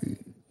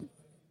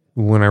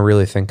 when I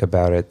really think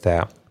about it,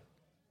 that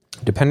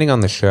depending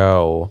on the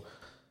show,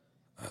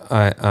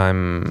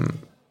 I'm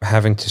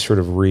having to sort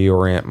of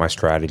reorient my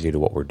strategy to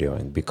what we're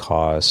doing,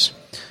 because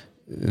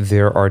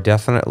there are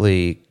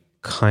definitely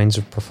kinds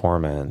of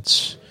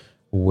performance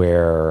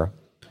where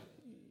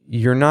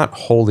you're not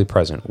wholly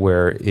present,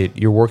 where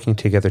you're working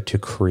together to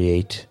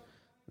create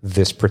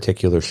this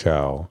particular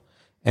show.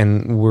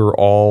 And we're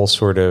all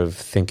sort of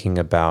thinking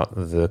about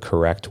the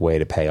correct way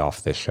to pay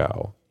off this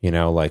show.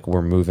 Like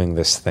we're moving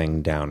this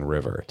thing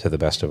downriver to the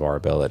best of our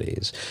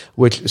abilities,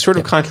 which sort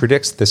of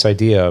contradicts this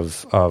idea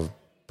of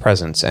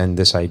presence and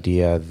this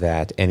idea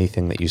that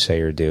anything that you say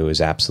or do is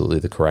absolutely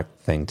the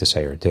correct thing to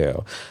say or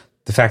do.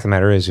 The fact of the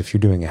matter is, if you're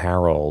doing a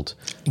Harold,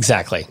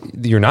 exactly,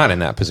 you're not in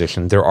that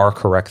position. There are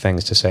correct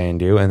things to say and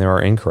do, and there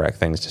are incorrect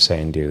things to say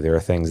and do. There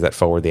are things that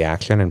forward the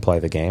action and play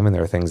the game, and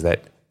there are things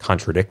that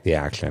contradict the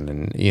action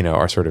and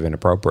are sort of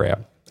inappropriate.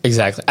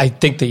 Exactly. I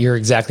think that you're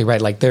exactly right.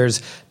 Like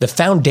there's the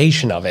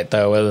foundation of it,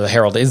 though, the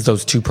Harold is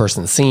those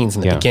 2-person scenes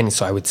in the beginning.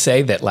 So I would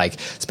say that, like,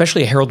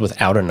 especially a Harold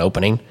without an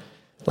opening,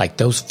 like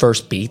those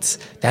first beats,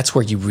 that's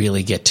where you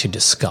really get to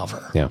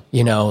discover. Yeah.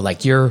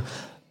 Like you're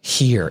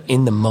here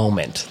in the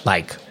moment,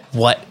 like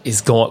why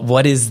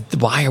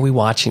are we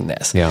watching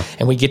this? Yeah.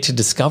 And we get to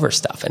discover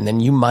stuff. And then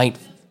you might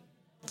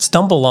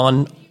stumble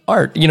on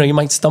art, you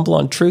might stumble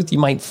on truth, you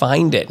might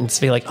find it and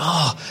be like,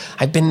 oh,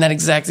 I've been that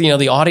exact,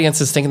 the audience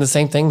is thinking the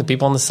same thing, the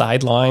people on the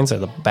sidelines or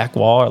the back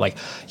wall are like,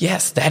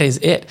 yes, that is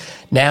it.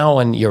 Now,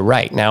 and you're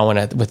right, now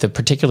with a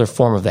particular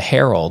form of the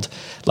Harold,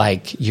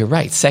 like you're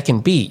right,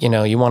 second beat,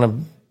 you want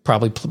to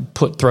probably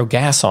throw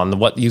gas on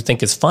what you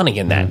think is funny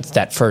in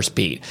that first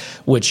beat,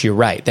 which you're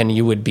right. Then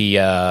you would be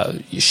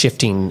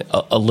shifting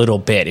a little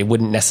bit. It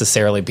wouldn't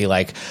necessarily be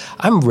like,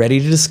 I'm ready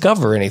to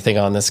discover anything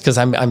on this because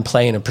I'm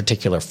playing a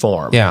particular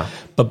form. Yeah.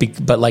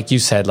 But like you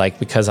said, like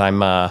because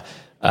I'm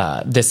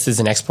this is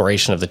an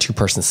exploration of the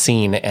 2-person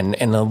scene,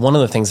 and one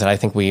of the things that I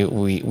think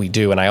we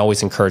do, and I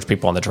always encourage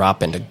people on the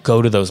drop-in to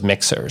go to those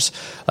mixers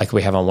like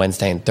we have on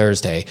Wednesday and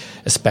Thursday,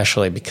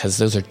 especially because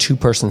those are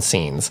 2-person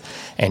scenes,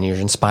 and you're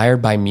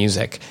inspired by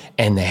music,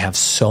 and they have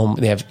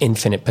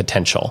infinite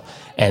potential,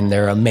 and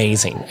they're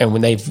amazing. And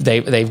when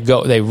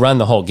they run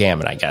the whole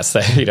gamut, I guess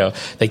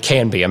they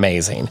can be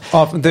amazing.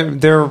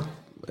 They're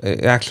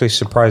actually,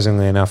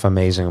 surprisingly enough,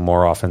 amazing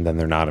more often than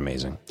they're not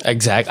amazing.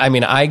 Exactly. I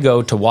mean, I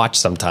go to watch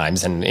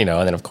sometimes, and and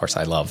then of course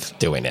I love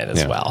doing it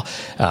as well.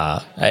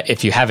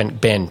 If you haven't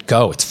been,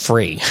 go. It's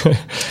free.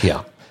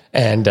 Yeah.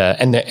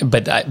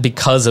 But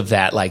because of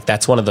that, like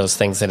that's one of those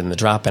things that in the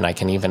drop-in I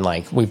can even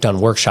we've done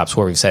workshops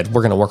where we've said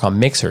we're going to work on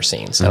mixer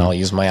scenes, and I'll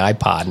use my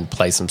iPod and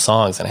play some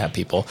songs and have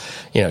people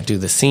do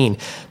the scene,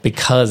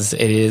 because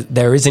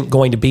there isn't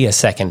going to be a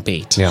second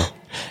beat. Yeah.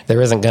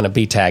 there isn't going to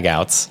be tag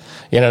outs.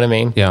 You know what I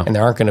mean? Yeah. And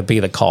there aren't going to be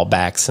the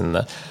callbacks and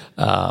the,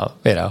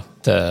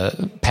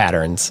 the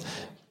patterns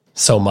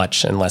so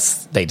much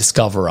unless they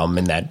discover them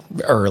in that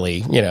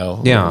early,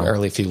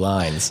 early few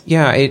lines.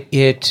 Yeah,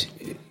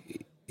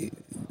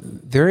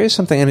 there is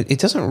something, and it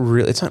doesn't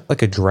really, it's not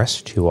like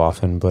addressed too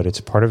often, but it's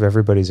part of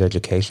everybody's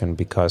education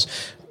because,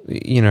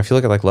 if you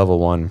look at like level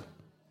 1,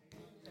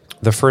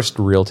 the first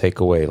real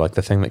takeaway, like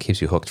the thing that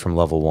keeps you hooked from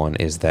level 1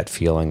 is that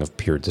feeling of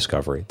pure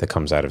discovery that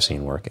comes out of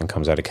scene work and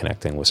comes out of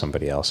connecting with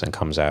somebody else and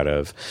comes out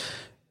of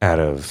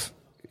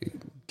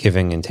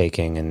giving and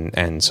taking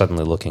and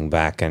suddenly looking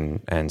back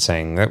and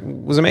saying, that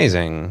was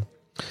amazing.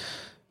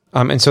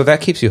 And so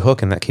that keeps you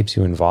hooked and that keeps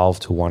you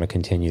involved to want to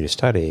continue to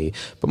study.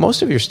 But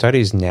most of your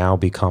studies now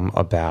become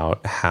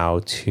about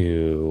how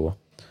to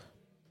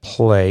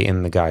play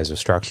in the guise of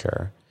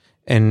structure.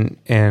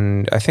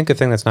 And I think a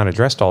thing that's not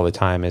addressed all the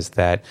time is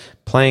that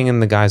playing in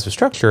the guise of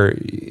structure,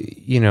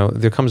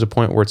 there comes a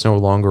point where it's no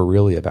longer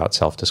really about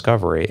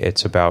self-discovery.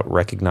 It's about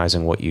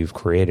recognizing what you've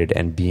created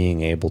and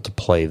being able to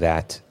play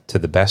that to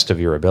the best of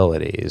your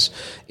abilities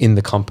in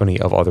the company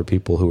of other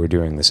people who are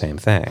doing the same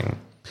thing.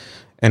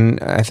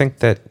 And I think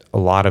that a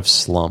lot of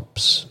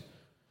slumps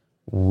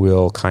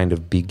will kind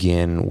of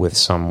begin with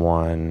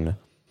someone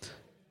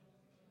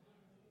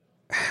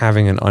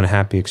having an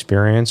unhappy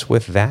experience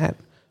with that,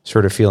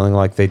 sort of feeling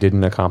like they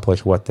didn't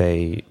accomplish that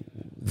they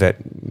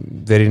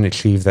didn't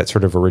achieve that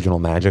sort of original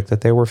magic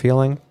that they were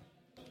feeling,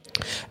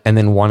 and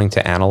then wanting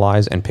to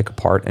analyze and pick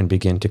apart and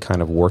begin to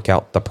kind of work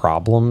out the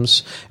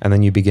problems, and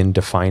then you begin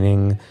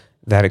defining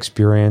that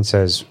experience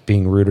as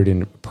being rooted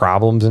in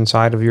problems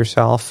inside of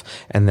yourself,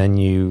 and then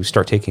you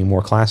start taking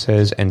more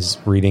classes and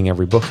reading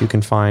every book you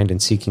can find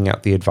and seeking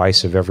out the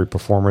advice of every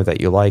performer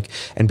that you like,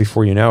 and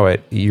before you know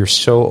it, you're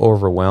so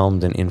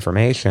overwhelmed in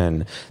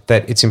information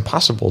that it's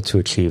impossible to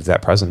achieve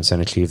that presence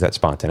and achieve that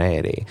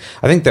spontaneity.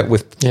 I think that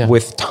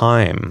with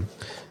time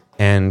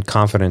and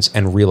confidence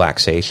and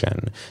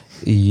relaxation,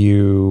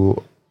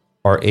 you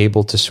are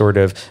able to sort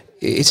of,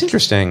 it's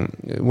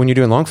interesting, when you're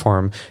doing long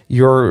form,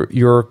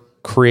 you're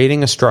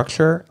creating a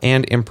structure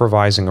and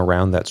improvising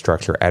around that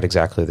structure at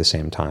exactly the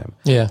same time.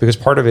 Yeah. Because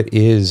part of it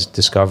is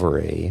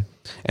discovery.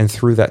 And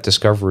through that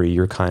discovery,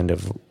 you're kind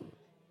of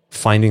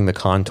finding the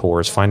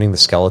contours, finding the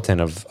skeleton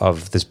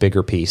of this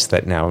bigger piece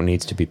that now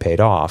needs to be paid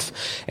off.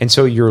 And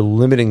so you're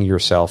limiting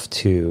yourself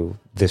to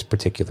this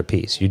particular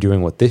piece. You're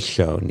doing what this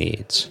show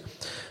needs.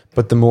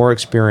 But the more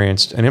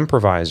experienced an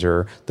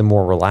improviser, the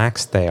more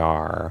relaxed they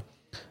are,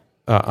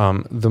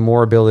 the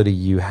more ability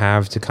you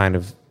have to kind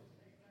of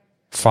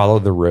follow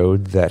the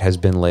road that has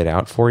been laid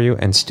out for you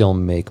and still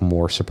make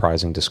more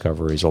surprising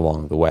discoveries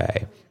along the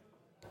way.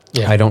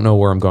 Yeah. I don't know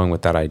where I'm going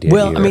with that idea.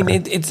 Well, either. I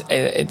mean,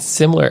 it's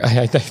similar.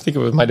 I think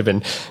it might have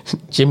been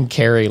Jim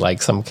Carrey,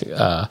 like some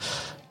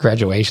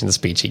graduation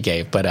speech he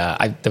gave. But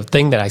the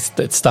thing that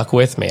stuck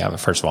with me,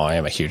 first of all, I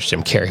am a huge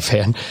Jim Carrey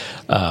fan.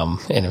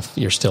 And if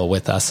you're still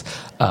with us,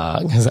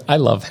 because I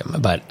love him.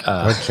 But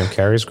Jim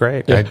Carrey's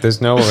great. Yeah.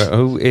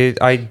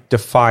 I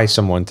defy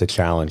someone to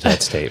challenge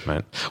that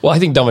statement. Well, I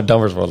think Dumb and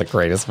Dumber is one of the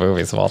greatest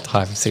movies of all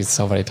time. I've seen it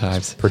so many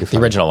times. Pretty funny.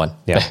 The original one.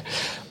 Yeah.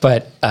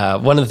 But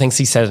one of the things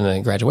he said in the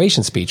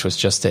graduation speech was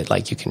just that,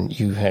 like,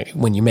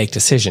 when you make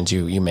decisions,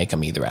 you make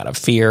them either out of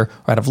fear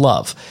or out of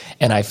love.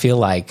 And I feel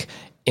like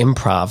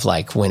improv,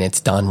 like when it's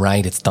done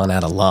right, it's done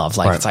out of love.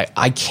 Like, right. It's like,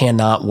 I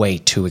cannot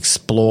wait to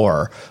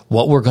explore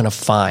what we're going to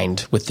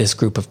find with this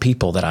group of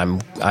people that I'm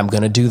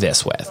going to do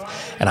this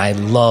with. And I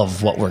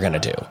love what we're going to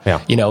do.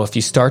 Yeah. If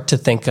you start to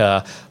think,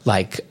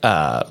 like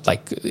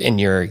in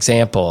your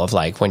example of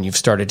like when you've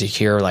started to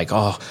hear like,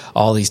 oh,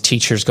 all these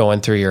teachers going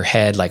through your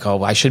head, like,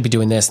 oh, I should be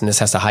doing this and this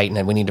has to heighten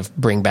and we need to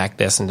bring back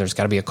this and there's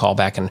got to be a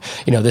callback and,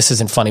 this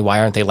isn't funny. Why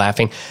aren't they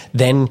laughing?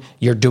 Then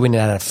you're doing it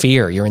out of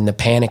fear. You're in the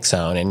panic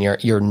zone and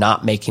you're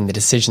not making the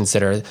decisions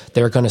that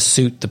are going to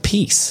suit the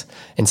piece.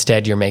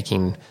 Instead, you're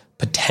making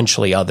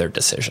potentially other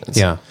decisions.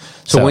 Yeah.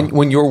 So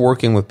when you're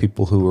working with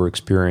people who are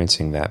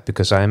experiencing that,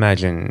 because I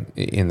imagine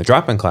in the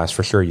drop-in class,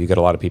 for sure, you get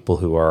a lot of people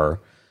who are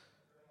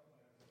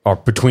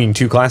between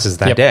two classes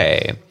that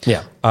day.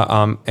 Yeah.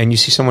 And you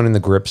see someone in the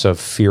grips of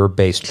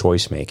fear-based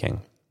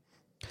choice-making.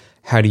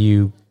 How do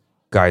you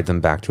guide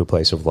them back to a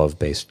place of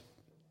love-based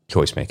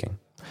choice-making?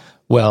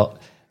 Well,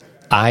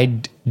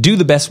 I do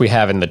the best we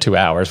have in the 2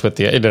 hours with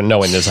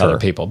knowing there's other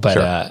people, but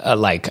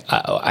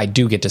I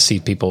do get to see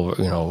people,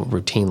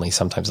 routinely.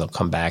 Sometimes they'll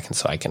come back, and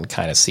so I can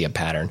kind of see a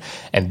pattern,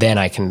 and then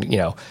I can,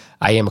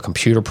 I am a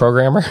computer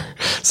programmer,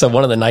 so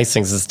one of the nice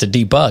things is to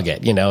debug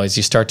it. As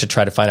you start to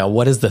try to find out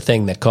what is the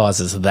thing that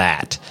causes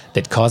that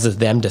causes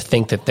them to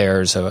think that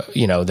there's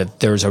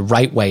a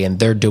right way and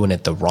they're doing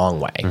it the wrong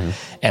way,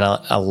 and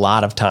a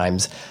lot of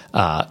times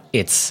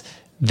it's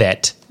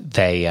that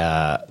they.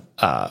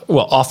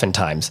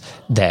 Oftentimes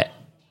that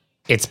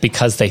it's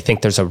because they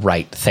think there's a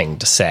right thing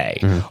to say,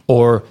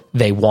 or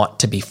they want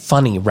to be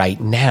funny right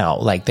now.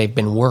 Like they've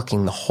been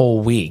working the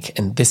whole week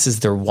and this is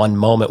their one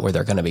moment where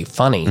they're going to be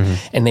funny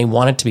and they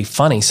want it to be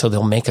funny. So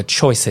they'll make a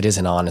choice that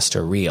isn't honest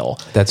or real.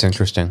 That's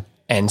interesting.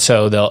 And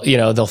so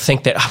they'll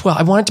think that, well,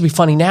 I want it to be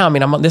funny now. I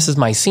mean, this is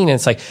my scene. And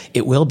it's like,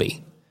 it will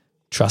be.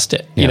 Trust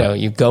it. Yeah.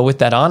 You go with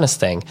that honest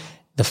thing.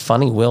 The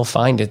funny will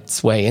find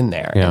its way in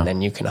there, Yeah. and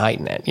then you can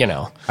heighten it,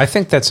 I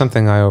think that's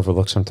something I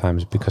overlook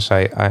sometimes because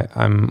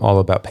I'm all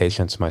about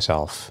patience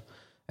myself.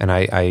 And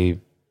I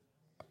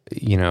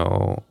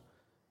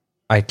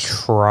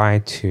try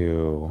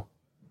to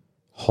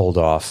hold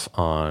off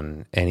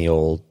on any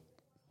old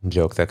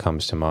joke that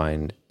comes to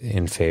mind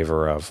in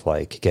favor of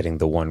like getting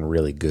the one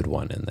really good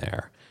one in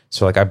there.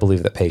 So like I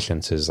believe that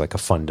patience is like a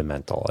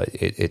fundamental.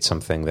 It's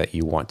something that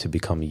you want to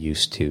become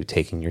used to,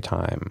 taking your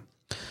time.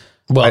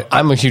 Well,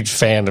 I'm a huge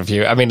fan of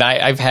you. I mean,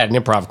 I've had an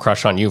improv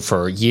crush on you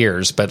for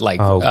years, but like,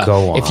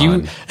 go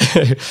on.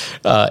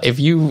 If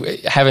you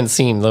haven't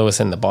seen Lewis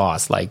and the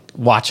Boss, like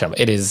watch them.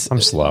 It is.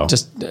 I'm slow,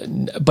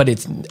 but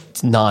it's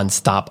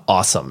nonstop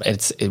awesome.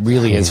 It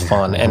really is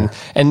fun,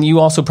 and you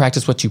also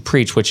practice what you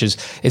preach, which is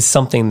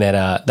something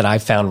that I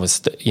found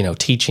was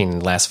teaching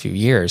the last few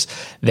years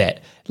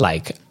that.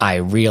 Like I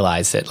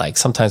realized that like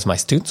sometimes my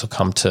students will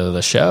come to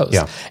the shows,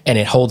 and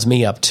it holds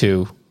me up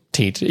to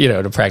teach,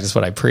 to practice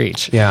what I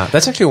preach. Yeah,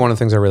 that's actually one of the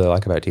things I really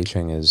like about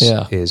teaching is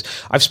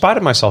I've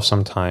spotted myself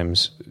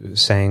sometimes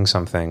saying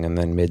something and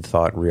then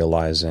mid-thought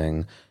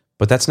realizing,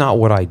 but that's not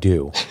what I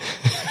do.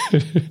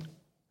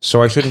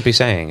 So I shouldn't be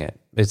saying it.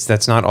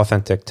 That's not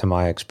authentic to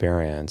my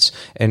experience.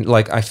 And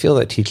like I feel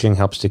that teaching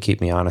helps to keep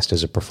me honest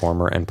as a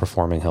performer, and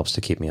performing helps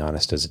to keep me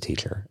honest as a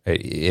teacher.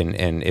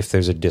 And if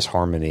there's a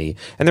disharmony,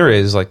 and there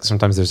is, like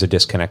sometimes there's a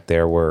disconnect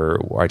there where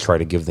I try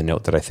to give the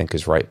note that I think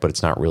is right, but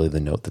it's not really the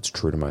note that's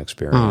true to my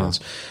experience.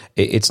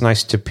 It's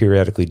nice to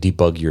periodically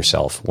debug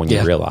yourself when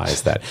you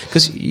realize that,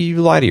 because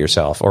you lie to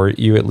yourself, or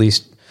you at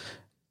least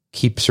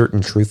keep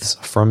certain truths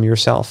from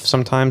yourself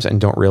sometimes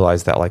and don't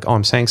realize that like, oh,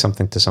 I'm saying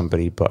something to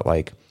somebody, but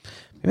like,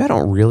 maybe I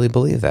don't really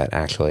believe that,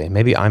 actually.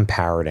 Maybe I'm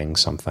parroting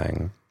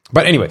something.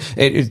 But anyway,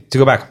 to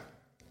go back,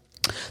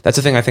 that's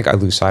the thing I think I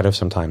lose sight of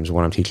sometimes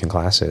when I'm teaching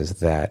classes,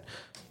 that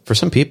for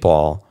some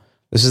people,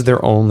 this is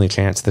their only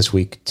chance this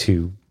week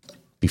to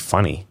be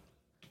funny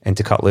and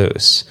to cut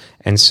loose.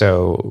 And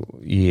so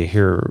you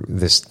hear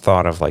this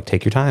thought of like,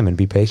 take your time and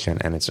be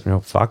patient. And it's,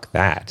 no, fuck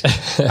that.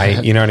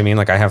 You know what I mean?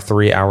 Like I have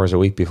 3 hours a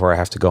week before I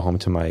have to go home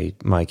to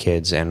my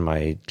kids and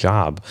my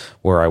job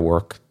where I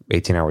work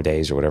 18-hour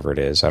days or whatever it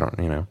is. I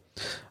don't,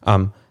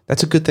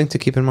 that's a good thing to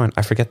keep in mind.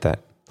 I forget that.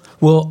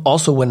 Well,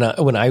 also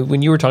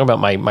when you were talking about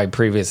my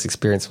previous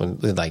experience when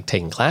like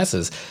taking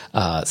classes,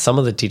 some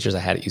of the teachers I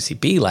had at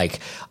UCB, like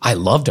I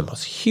loved them. I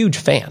was a huge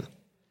fan.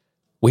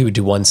 We would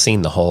do one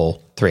scene the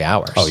whole 3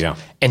 hours. Oh yeah.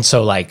 And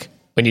so like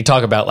when you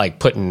talk about like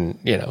putting,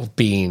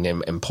 being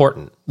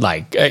important,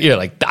 like,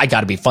 like I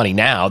got to be funny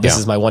now. This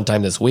is my one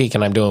time this week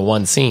and I'm doing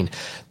one scene.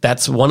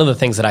 That's one of the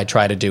things that I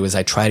try to do is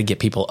I try to get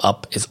people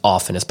up as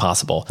often as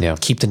possible. Yeah.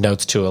 Keep the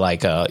notes to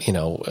like a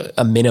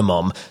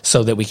minimum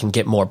so that we can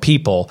get more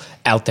people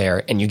out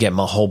there and you get a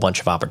whole bunch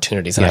of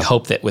opportunities. And I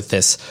hope that with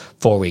this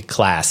 4-week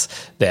class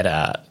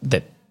that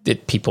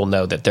people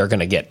know that they're going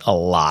to get a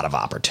lot of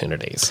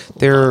opportunities.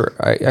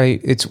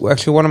 It's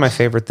actually one of my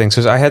favorite things.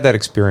 Because I had that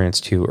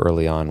experience too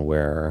early on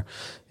where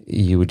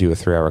you would do a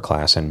 3-hour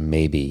class and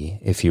maybe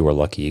if you were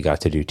lucky, you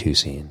got to do 2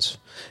 scenes.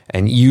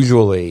 And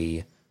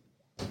usually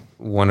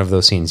one of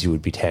those scenes you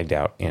would be tagged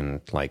out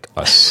in like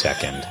a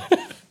second.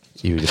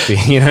 You would just be,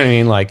 you know what I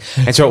mean? Like,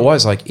 and so it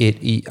was like,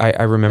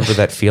 I remember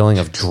that feeling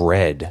of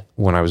dread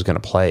when I was going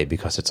to play,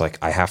 because it's like,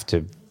 I have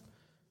to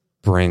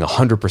bring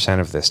 100%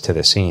 of this to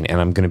the scene,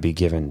 and I'm going to be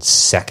given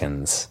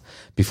seconds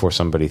before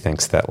somebody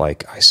thinks that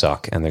like I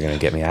suck and they're going to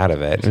get me out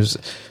of it. It was,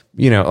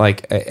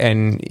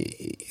 and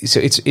so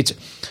it's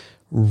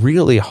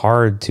really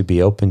hard to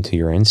be open to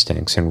your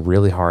instincts and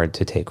really hard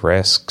to take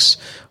risks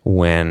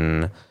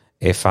when,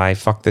 if I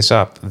fuck this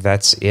up,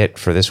 that's it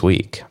for this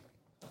week.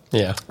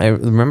 Yeah. I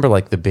remember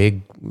like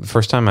the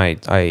first time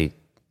I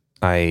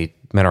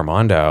met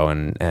Armando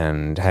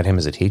and had him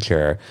as a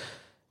teacher,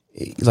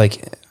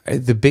 like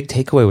the big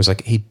takeaway was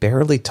like he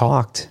barely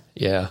talked.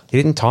 Yeah. He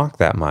didn't talk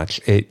that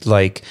much.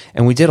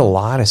 And we did a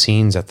lot of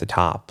scenes at the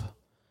top.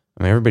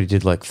 I mean, everybody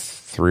did like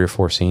 3 or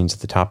 4 scenes at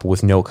the top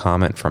with no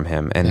comment from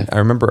him. And I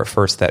remember at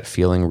first that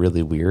feeling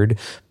really weird,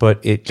 but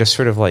it just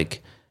sort of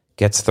like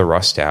gets the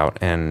rust out,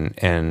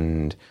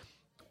 and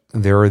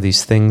there are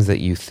these things that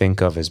you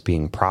think of as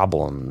being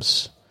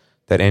problems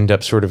that end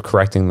up sort of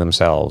correcting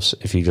themselves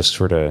if you just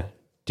sort of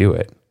do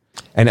it.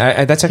 And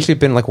that's actually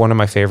been like one of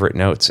my favorite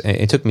notes.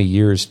 It took me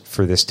years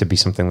for this to be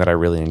something that I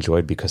really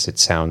enjoyed, because it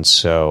sounds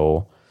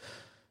so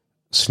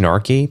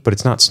snarky, but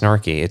it's not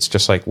snarky. It's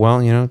just like, well,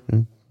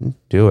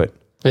 do it.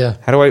 Yeah.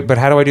 How do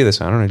I do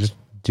this? I don't know. Just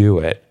do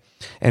it.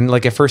 And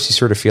like at first you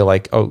sort of feel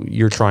like, oh,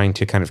 you're trying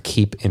to kind of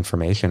keep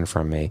information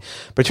from me.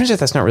 But it turns out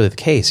that's not really the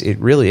case. It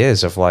really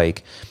is of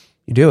like,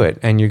 you do it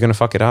and you're going to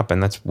fuck it up,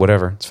 and that's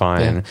whatever. It's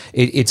fine. Yeah.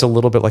 It's a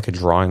little bit like a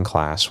drawing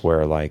class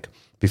where like,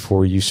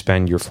 before you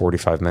spend your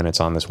 45 minutes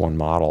on this one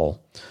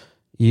model,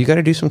 you got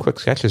to do some quick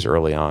sketches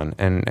early on,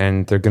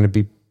 and they're going to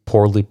be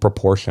poorly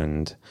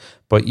proportioned,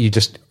 but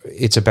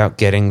it's about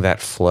getting that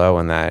flow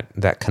and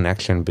that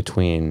connection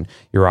between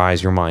your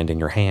eyes, your mind, and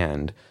your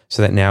hand,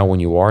 so that now when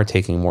you are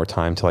taking more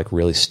time to like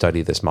really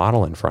study this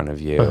model in front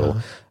of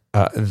you,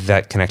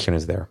 that connection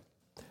is there.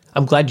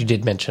 I'm glad you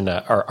did mention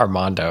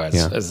Armando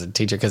as a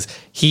teacher, because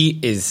he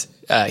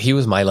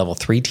was my level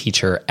 3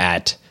 teacher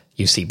at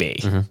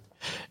UCB.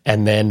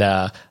 And then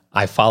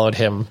I followed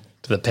him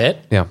to the pit,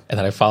 and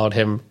then I followed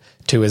him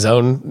to his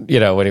own,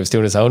 when he was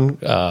doing his own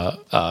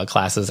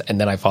classes,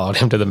 and then I followed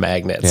him to the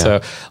magnet.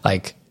 So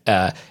like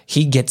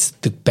he gets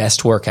the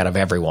best work out of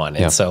everyone.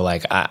 And so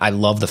like I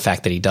love the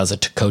fact that he does a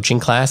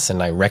coaching class,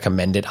 and I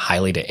recommend it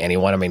highly to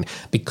anyone. I mean,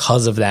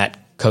 because of that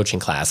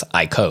coaching class,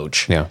 I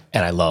coach, and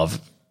I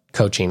love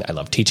coaching. I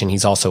love teaching.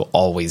 He's also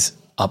always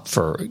up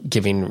for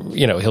giving,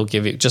 he'll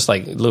give you, just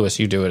like Lewis,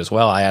 you do it as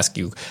well. I ask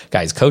you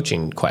guys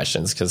coaching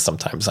questions because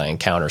sometimes I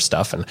encounter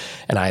stuff, and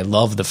I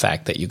love the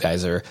fact that you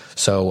guys are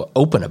so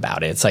open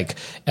about it. It's like,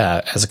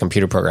 as a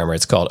computer programmer,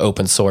 it's called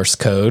open source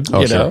code,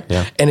 Sure.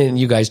 Yeah. And then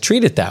you guys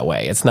treat it that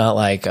way. It's not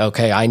like,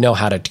 okay, I know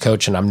how to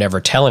coach and I'm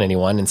never telling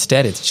anyone.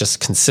 Instead, it's just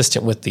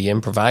consistent with the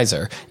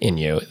improviser in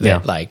you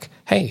that like,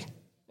 hey,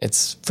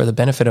 it's for the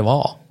benefit of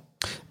all.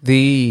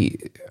 The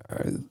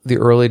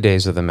early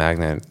days of the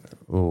magnet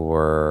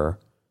were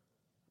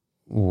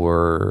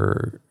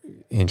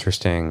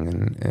interesting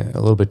and a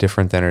little bit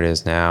different than it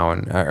is now.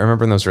 And I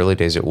remember in those early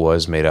days, it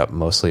was made up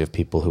mostly of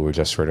people who were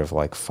just sort of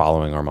like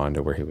following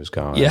Armando where he was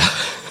going. Yeah.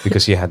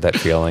 Because you had that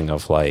feeling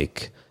of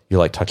like, you're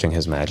like touching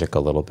his magic a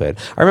little bit.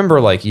 I remember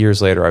like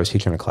years later, I was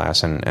teaching a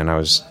class and I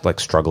was like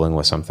struggling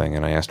with something,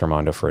 and I asked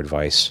Armando for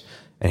advice,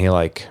 and he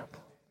like,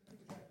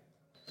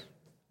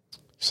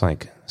 just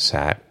like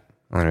sat,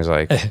 and he was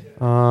like,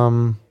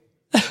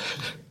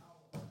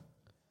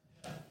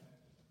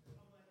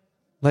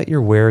 let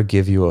your where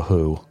give you a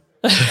who.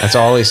 That's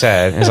all he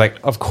said. He's like,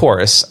 of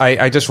course.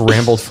 I just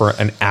rambled for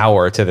an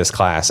hour to this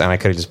class, and I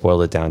could have just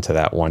boiled it down to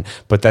that one.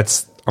 But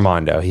that's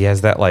Armando. He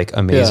has that like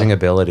amazing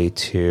ability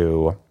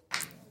to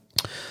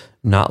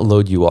not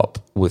load you up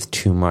with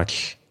too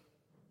much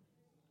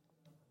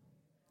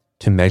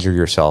to measure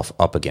yourself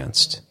up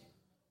against.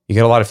 You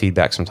get a lot of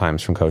feedback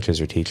sometimes from coaches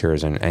or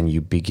teachers, and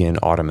you begin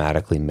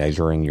automatically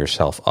measuring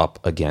yourself up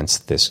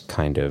against this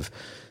kind of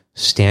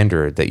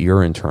standard that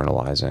you're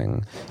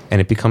internalizing, and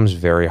it becomes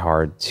very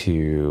hard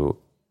to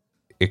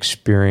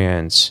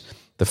experience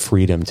the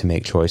freedom to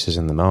make choices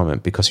in the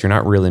moment, because you're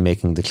not really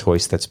making the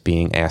choice that's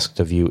being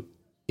asked of you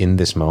in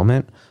this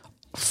moment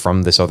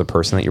from this other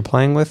person that you're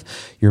playing with.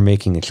 You're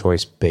making a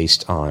choice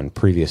based on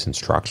previous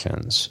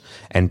instructions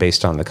and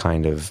based on the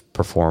kind of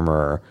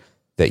performer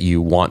that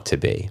you want to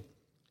be,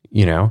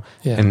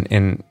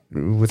 and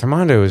with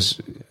Armando, it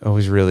was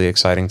always really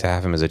exciting to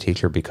have him as a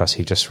teacher, because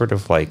he just sort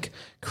of like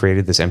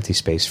created this empty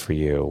space for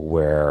you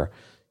where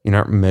you're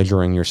not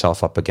measuring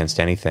yourself up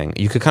against anything.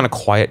 You could kind of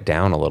quiet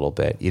down a little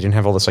bit. You didn't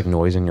have all this like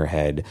noise in your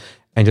head,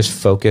 and just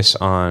focus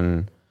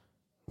on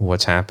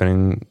what's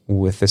happening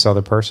with this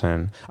other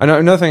person. I know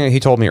another thing that he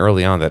told me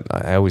early on that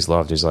I always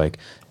loved is like,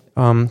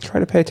 try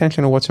to pay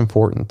attention to what's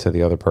important to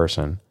the other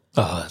person.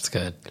 Oh, that's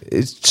good.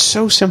 It's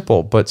so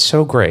simple, but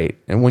so great.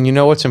 And when you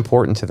know what's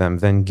important to them,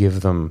 then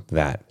give them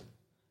that.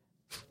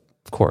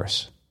 Of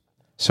course.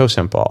 So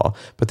simple.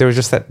 But there was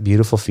just that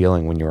beautiful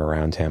feeling when you were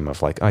around him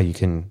of like, oh, you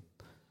can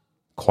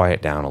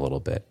quiet down a little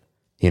bit.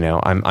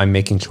 I'm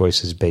making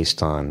choices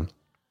based on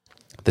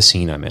the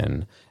scene I'm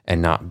in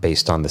and not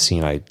based on the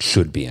scene I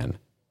should be in.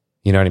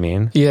 You know what I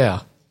mean?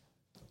 Yeah.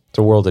 It's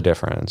a world of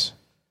difference.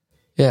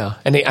 Yeah,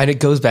 and it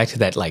goes back to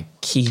that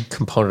like key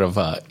component of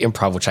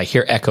improv, which I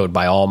hear echoed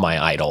by all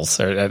my idols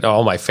or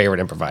all my favorite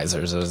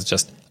improvisers, is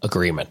just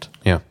agreement.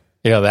 Yeah,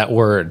 that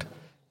word,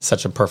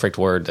 such a perfect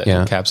word that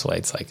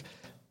encapsulates. Like,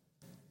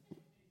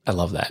 I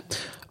love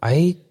that.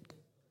 I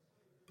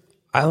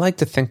like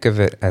to think of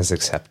it as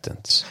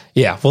acceptance.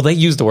 Yeah, well, they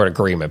use the word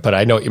agreement, but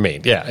I know what you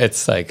mean. Yeah,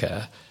 it's like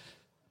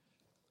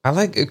I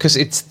like, because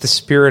it's the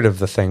spirit of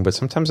the thing, but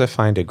sometimes I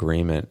find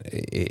agreement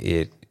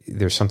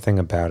there's something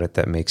about it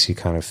that makes you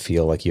kind of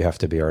feel like you have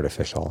to be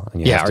artificial.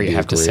 And you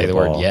have to say the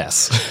word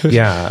yes.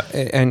 Yeah,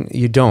 and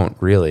you don't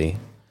really.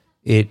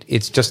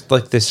 It's just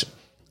like this.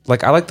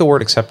 Like, I like the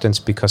word acceptance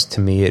because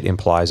to me it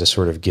implies a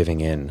sort of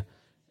giving in,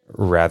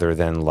 rather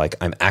than like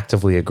I'm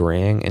actively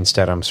agreeing.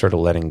 Instead, I'm sort of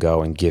letting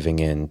go and giving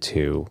in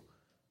to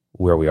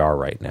where we are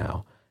right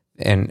now.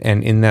 And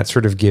in that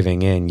sort of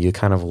giving in, you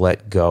kind of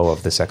let go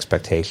of this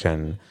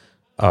expectation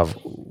of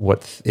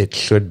what it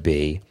should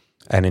be.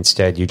 And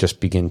instead, you just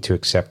begin to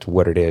accept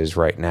what it is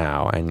right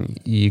now. And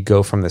you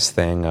go from this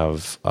thing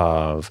of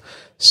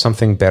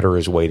something better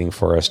is waiting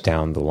for us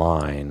down the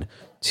line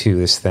to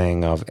this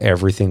thing of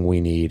everything we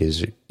need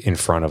is in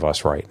front of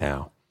us right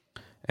now.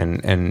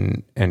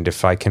 And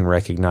if I can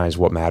recognize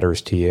what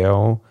matters to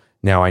you,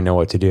 now I know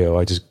what to do.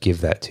 I just give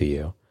that to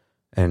you.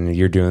 And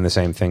you're doing the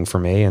same thing for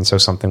me. And so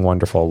something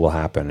wonderful will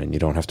happen, and you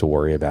don't have to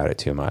worry about it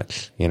too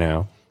much,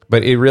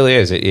 But it really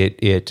is.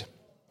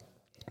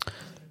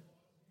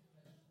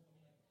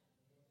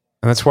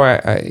 And that's why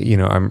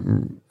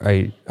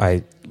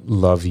I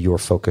love your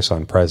focus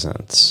on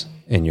presence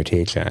in your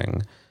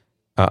teaching,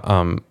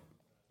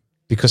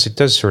 because it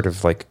does sort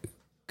of like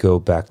go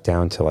back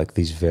down to like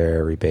these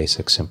very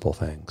basic, simple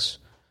things.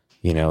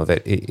 You know,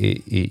 that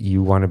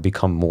you want to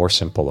become more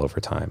simple over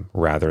time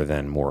rather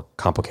than more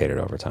complicated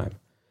over time.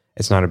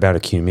 It's not about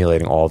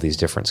accumulating all these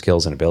different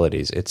skills and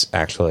abilities. It's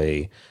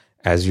actually,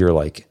 as you're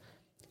like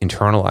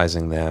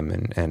internalizing them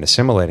and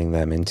assimilating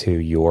them into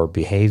your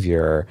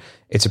behavior,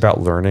 it's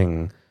about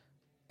learning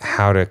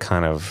how to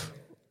kind of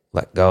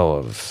let go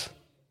of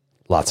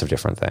lots of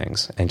different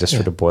things and just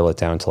sort of boil it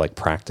down to like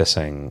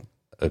practicing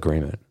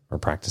agreement or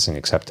practicing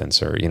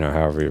acceptance, or, you know,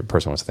 however your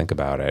person wants to think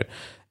about it.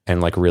 And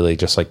like really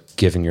just like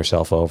giving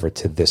yourself over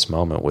to this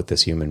moment with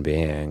this human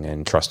being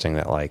and trusting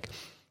that like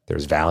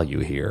there's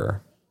value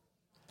here.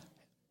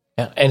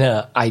 Yeah,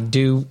 and I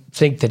do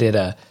think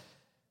that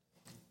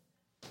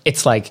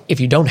it's like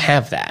if you don't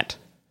have that,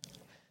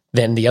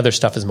 then the other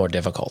stuff is more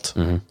difficult.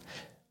 Mm-hmm.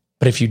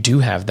 But if you do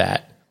have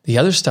that, the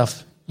other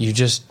stuff,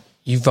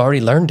 you've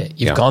already learned it.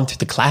 You've gone through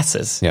the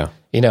classes. Yeah.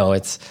 You know,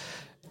 it's,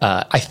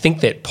 I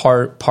think that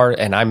part,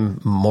 and I'm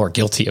more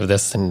guilty of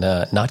this than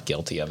not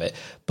guilty of it,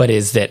 but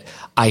is that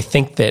I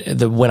think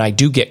that when I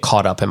do get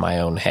caught up in my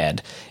own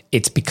head,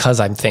 it's because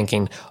I'm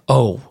thinking,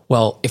 oh,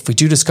 well, if we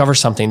do discover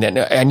something, then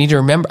I need to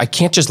remember, I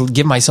can't just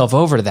give myself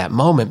over to that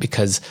moment,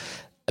 because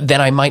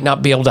then I might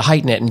not be able to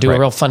heighten it and do a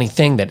real funny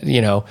thing that,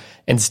 you know,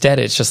 instead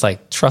it's just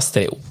like, trust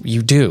that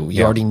you do.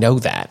 You already know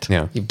that.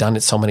 Yeah. You've done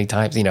it so many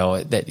times, you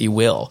know, that you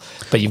will.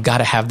 But you've got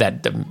to have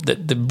that,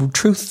 the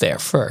truth there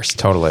first.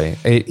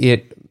 Totally.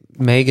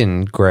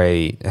 Megan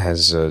Gray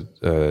has a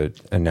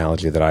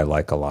analogy that I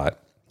like a lot,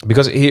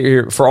 because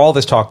here, for all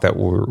this talk that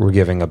we're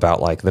giving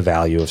about like the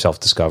value of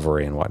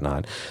self-discovery and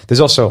whatnot, there's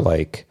also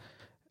like,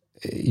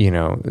 you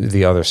know,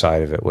 the other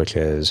side of it, which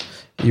is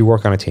you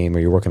work on a team or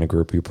you work in a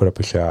group, or you put up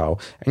a show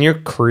and you're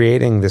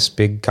creating this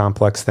big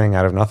complex thing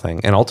out of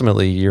nothing. And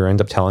ultimately you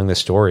end up telling this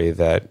story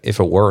that, if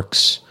it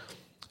works,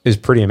 is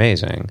pretty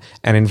amazing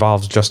and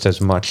involves just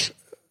as much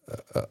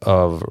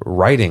of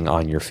writing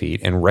on your feet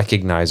and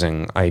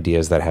recognizing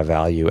ideas that have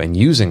value and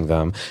using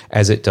them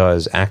as it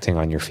does acting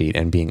on your feet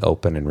and being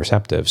open and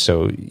receptive.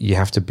 So you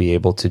have to be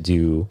able to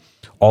do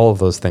all of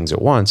those things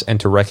at once and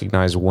to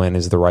recognize when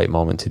is the right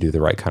moment to do the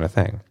right kind of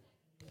thing.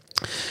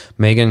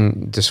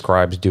 Megan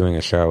describes doing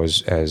a show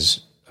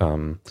as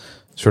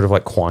sort of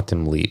like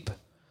quantum leap.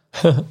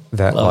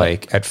 That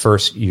like at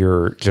first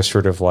you're just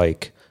sort of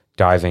like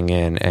diving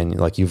in and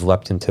like you've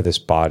leapt into this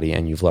body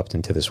and you've leapt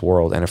into this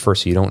world, and at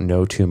first you don't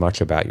know too much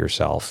about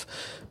yourself,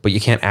 but you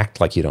can't act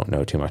like you don't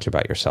know too much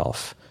about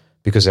yourself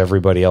because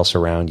everybody else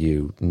around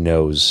you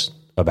knows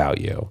about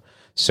you.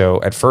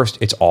 So at first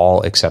it's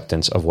all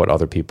acceptance of what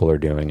other people are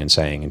doing and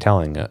saying and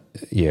telling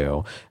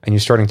you, and you're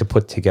starting to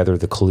put together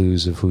the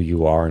clues of who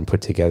you are and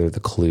put together the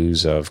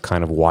clues of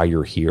kind of why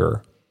you're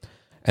here.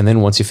 And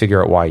then once you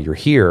figure out why you're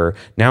here,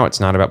 now it's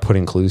not about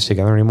putting clues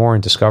together anymore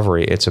in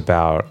discovery. It's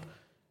about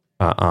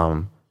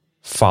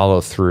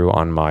follow through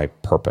on my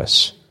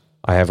purpose.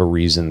 I have a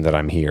reason that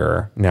I'm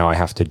here. Now I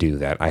have to do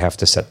that. I have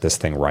to set this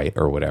thing right,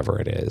 or whatever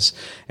it is.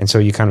 And so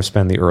you kind of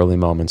spend the early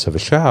moments of a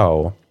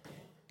show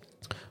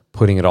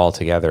putting it all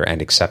together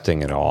and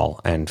accepting it all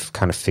and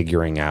kind of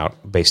figuring out,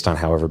 based on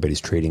how everybody's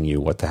treating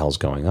you, what the hell's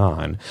going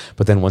on.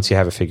 But then once you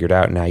have it figured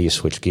out, now you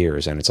switch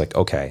gears and it's like,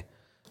 okay,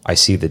 I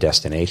see the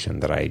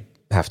destination that I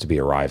have to be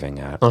arriving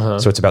at.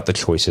 So it's about the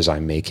choices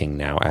I'm making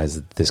now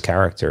as this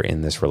character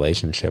in this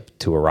relationship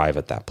to arrive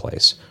at that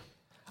place.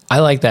 I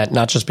like that,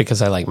 not just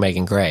because I like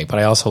Megan Gray, but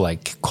I also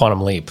like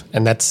Quantum Leap,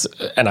 and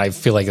I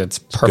feel like it's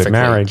perfect. Good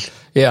marriage.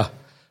 Yeah,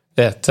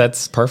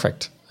 that's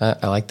perfect.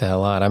 I like that a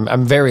lot.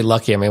 I'm very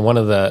lucky. I mean, one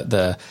of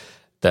the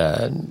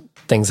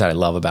things that I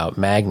love about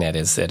Magnet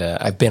is that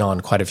I've been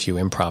on quite a few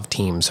improv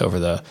teams over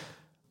the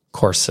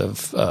course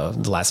of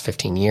the last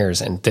 15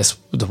 years, and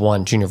the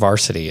one Junior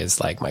Varsity is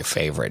like my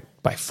favorite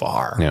by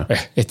far.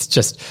 Yeah. It's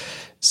just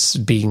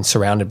being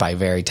surrounded by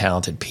very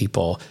talented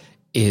people.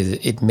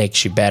 It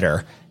makes you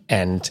better.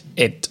 And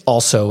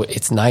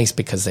it's nice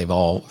because they've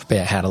all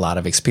had a lot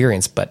of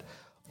experience, but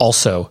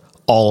also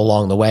all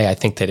along the way, I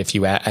think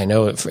that I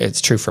know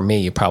it's true for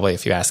me, probably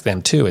if you ask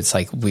them too, it's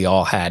like we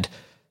all had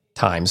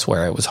times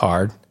where it was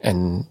hard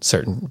and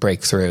certain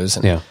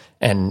breakthroughs,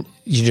 and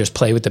you just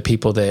play with the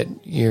people that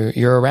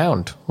you're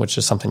around, which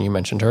is something you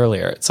mentioned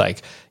earlier. It's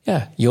like,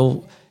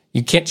 you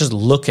can't just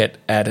look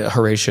at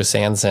Horatio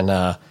Sands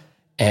and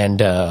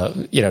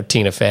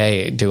Tina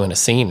Fey doing a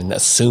scene and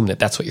assume that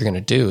that's what you're going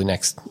to do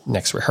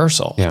next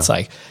rehearsal. Yeah. It's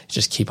like,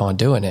 just keep on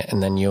doing it,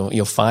 and then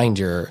you'll find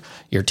your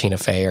Tina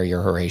Fey or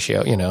your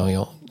Horatio. You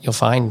know, you'll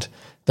find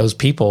those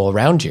people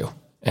around you,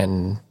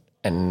 and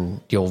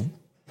you'll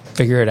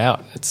figure it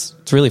out. It's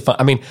really fun.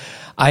 I mean,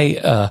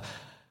 I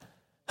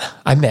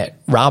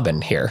met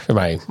Robin here,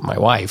 my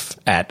wife,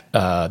 at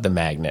the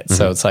Magnet. Mm-hmm.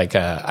 So it's like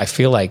I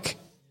feel like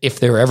if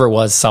there ever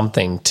was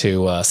something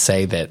to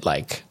say that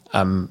like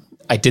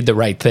I did the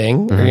right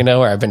thing, mm-hmm.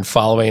 or I've been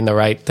following the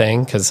right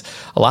thing, because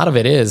a lot of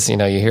it is, you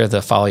hear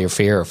the follow your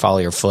fear or follow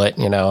your foot,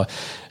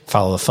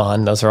 follow the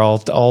fun. Those are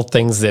all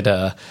things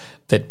that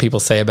that people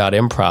say about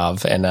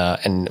improv.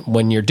 And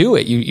when you do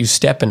it, you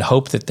step and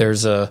hope that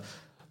there's a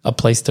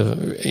place to,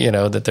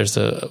 that there's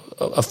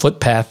a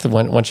footpath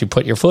once you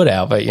put your foot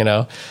out. But,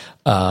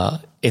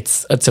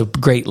 it's a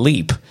great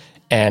leap.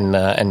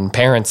 And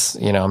parents,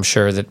 I'm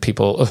sure that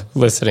people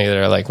listening that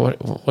are like,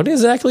 what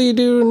exactly you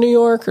do in New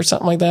York or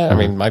something like that? I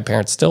mean, my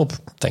parents still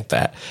think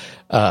that.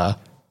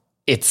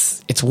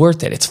 It's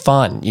worth it. It's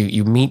fun.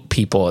 You meet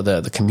people,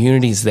 the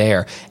community's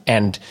there,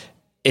 and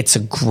it's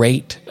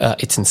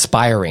it's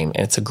inspiring,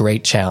 and it's a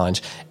great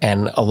challenge.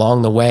 And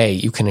along the way,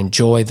 you can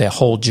enjoy the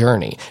whole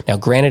journey. Now,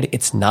 granted,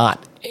 it's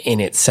not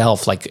in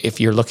itself, like if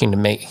you're looking to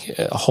make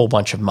a whole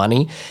bunch of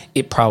money,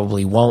 it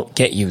probably won't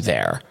get you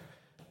there.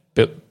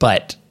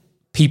 But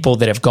people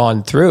that have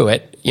gone through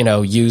it,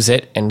 use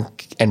it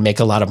and make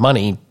a lot of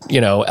money,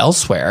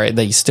 elsewhere.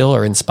 They still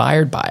are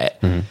inspired by it.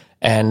 Mm-hmm.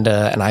 And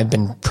I've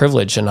been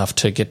privileged enough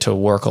to get to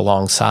work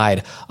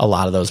alongside a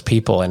lot of those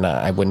people. And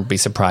I wouldn't be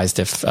surprised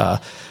if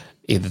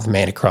either the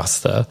man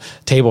across the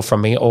table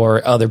from me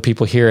or other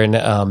people here in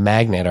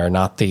Magnet are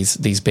not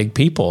these big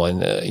people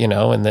and,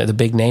 and the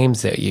big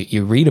names that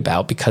you read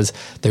about, because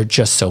they're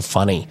just so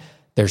funny.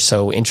 They're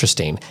so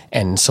interesting.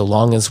 And so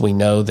long as we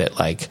know that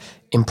like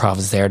improv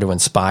is there to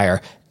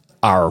inspire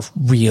our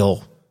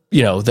real,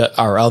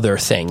 our other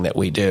thing that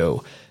we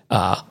do,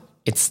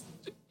 it's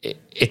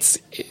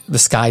the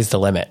sky's the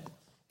limit.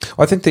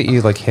 Well, I think that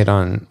you like hit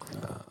on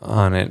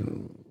it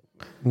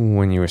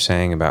when you were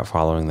saying about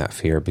following that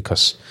fear,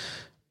 because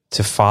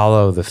to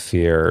follow the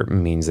fear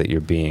means that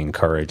you're being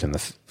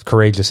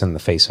courageous in the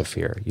face of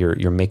fear.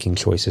 You're making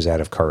choices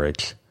out of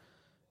courage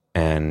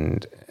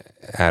and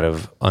out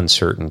of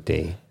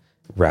uncertainty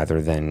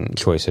rather than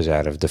choices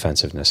out of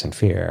defensiveness and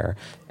fear.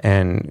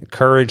 And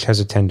courage has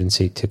a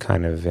tendency to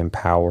kind of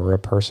empower a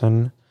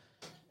person.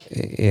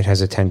 It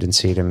has a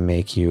tendency to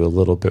make you a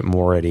little bit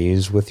more at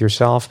ease with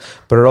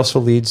yourself, but it also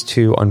leads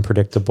to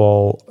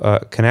unpredictable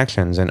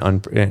connections,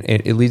 and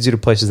it leads you to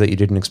places that you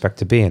didn't expect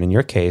to be. And in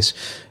your case,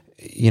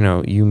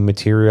 you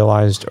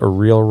materialized a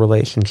real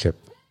relationship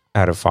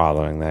out of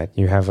following that.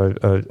 You have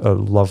a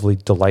lovely,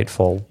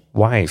 delightful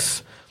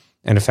wife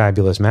and a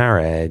fabulous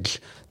marriage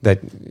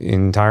that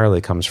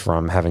entirely comes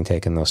from having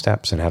taken those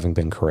steps and having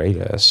been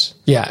courageous.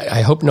 Yeah,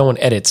 I hope no one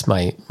edits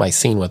my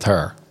scene with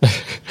her.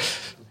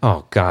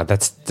 Oh God,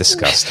 that's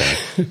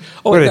disgusting!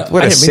 What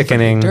a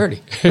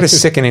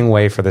sickening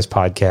way for this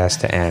podcast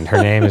to end.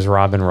 Her name is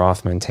Robin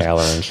Rothman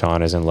Taylor, and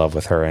Sean is in love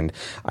with her. And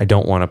I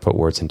don't want to put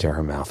words into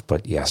her mouth,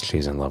 but yes,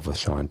 she's in love with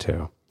Sean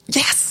too.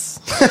 Yes,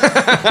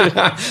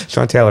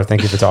 Sean Taylor,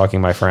 thank you for talking,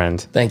 my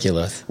friend. Thank you,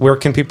 Louis. Where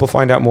can people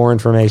find out more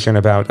information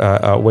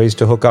about ways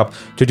to hook up,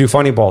 to do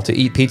Funny Ball, to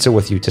eat pizza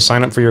with you, to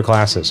sign up for your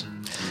classes?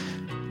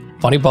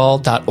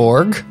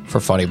 Funnyball.org for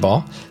Funny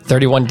Ball.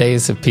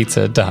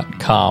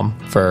 31daysofpizza.com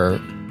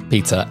for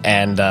pizza.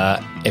 And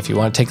if you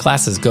want to take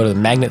classes, go to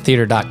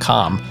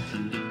magnettheater.com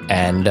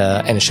and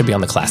it should be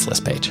on the class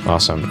list page.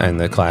 Awesome. And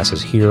the class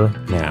is here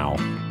now.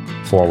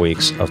 4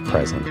 weeks of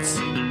presence.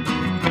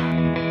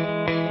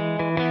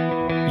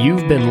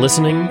 You've been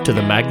listening to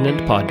the Magnet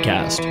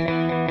Podcast.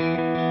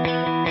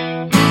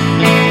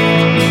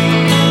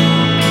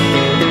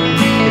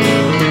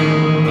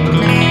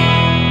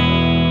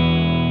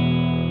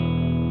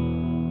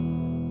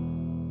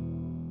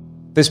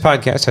 This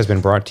podcast has been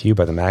brought to you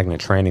by the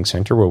Magnet Training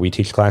Center, where we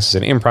teach classes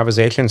in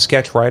improvisation,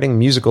 sketch writing,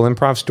 musical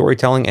improv,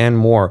 storytelling, and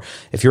more.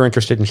 If you're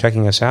interested in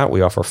checking us out,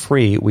 we offer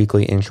free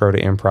weekly intro to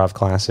improv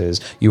classes.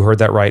 You heard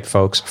that right,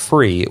 folks.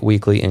 Free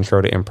weekly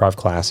intro to improv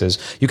classes.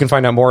 You can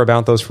find out more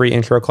about those free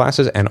intro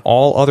classes and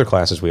all other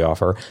classes we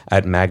offer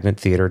at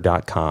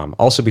magnettheater.com.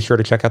 Also, be sure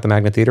to check out the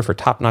Magnet Theater for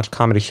top-notch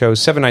comedy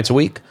shows 7 nights a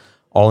week.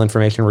 All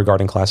information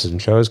regarding classes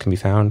and shows can be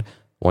found,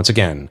 once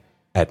again,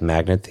 at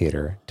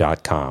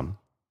magnettheater.com.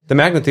 The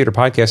Magnet Theater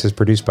podcast is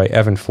produced by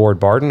Evan Ford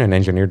Barden and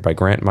engineered by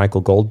Grant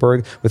Michael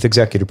Goldberg with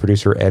executive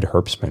producer Ed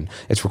Herbstman.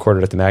 It's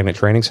recorded at the Magnet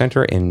Training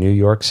Center in New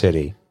York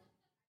City.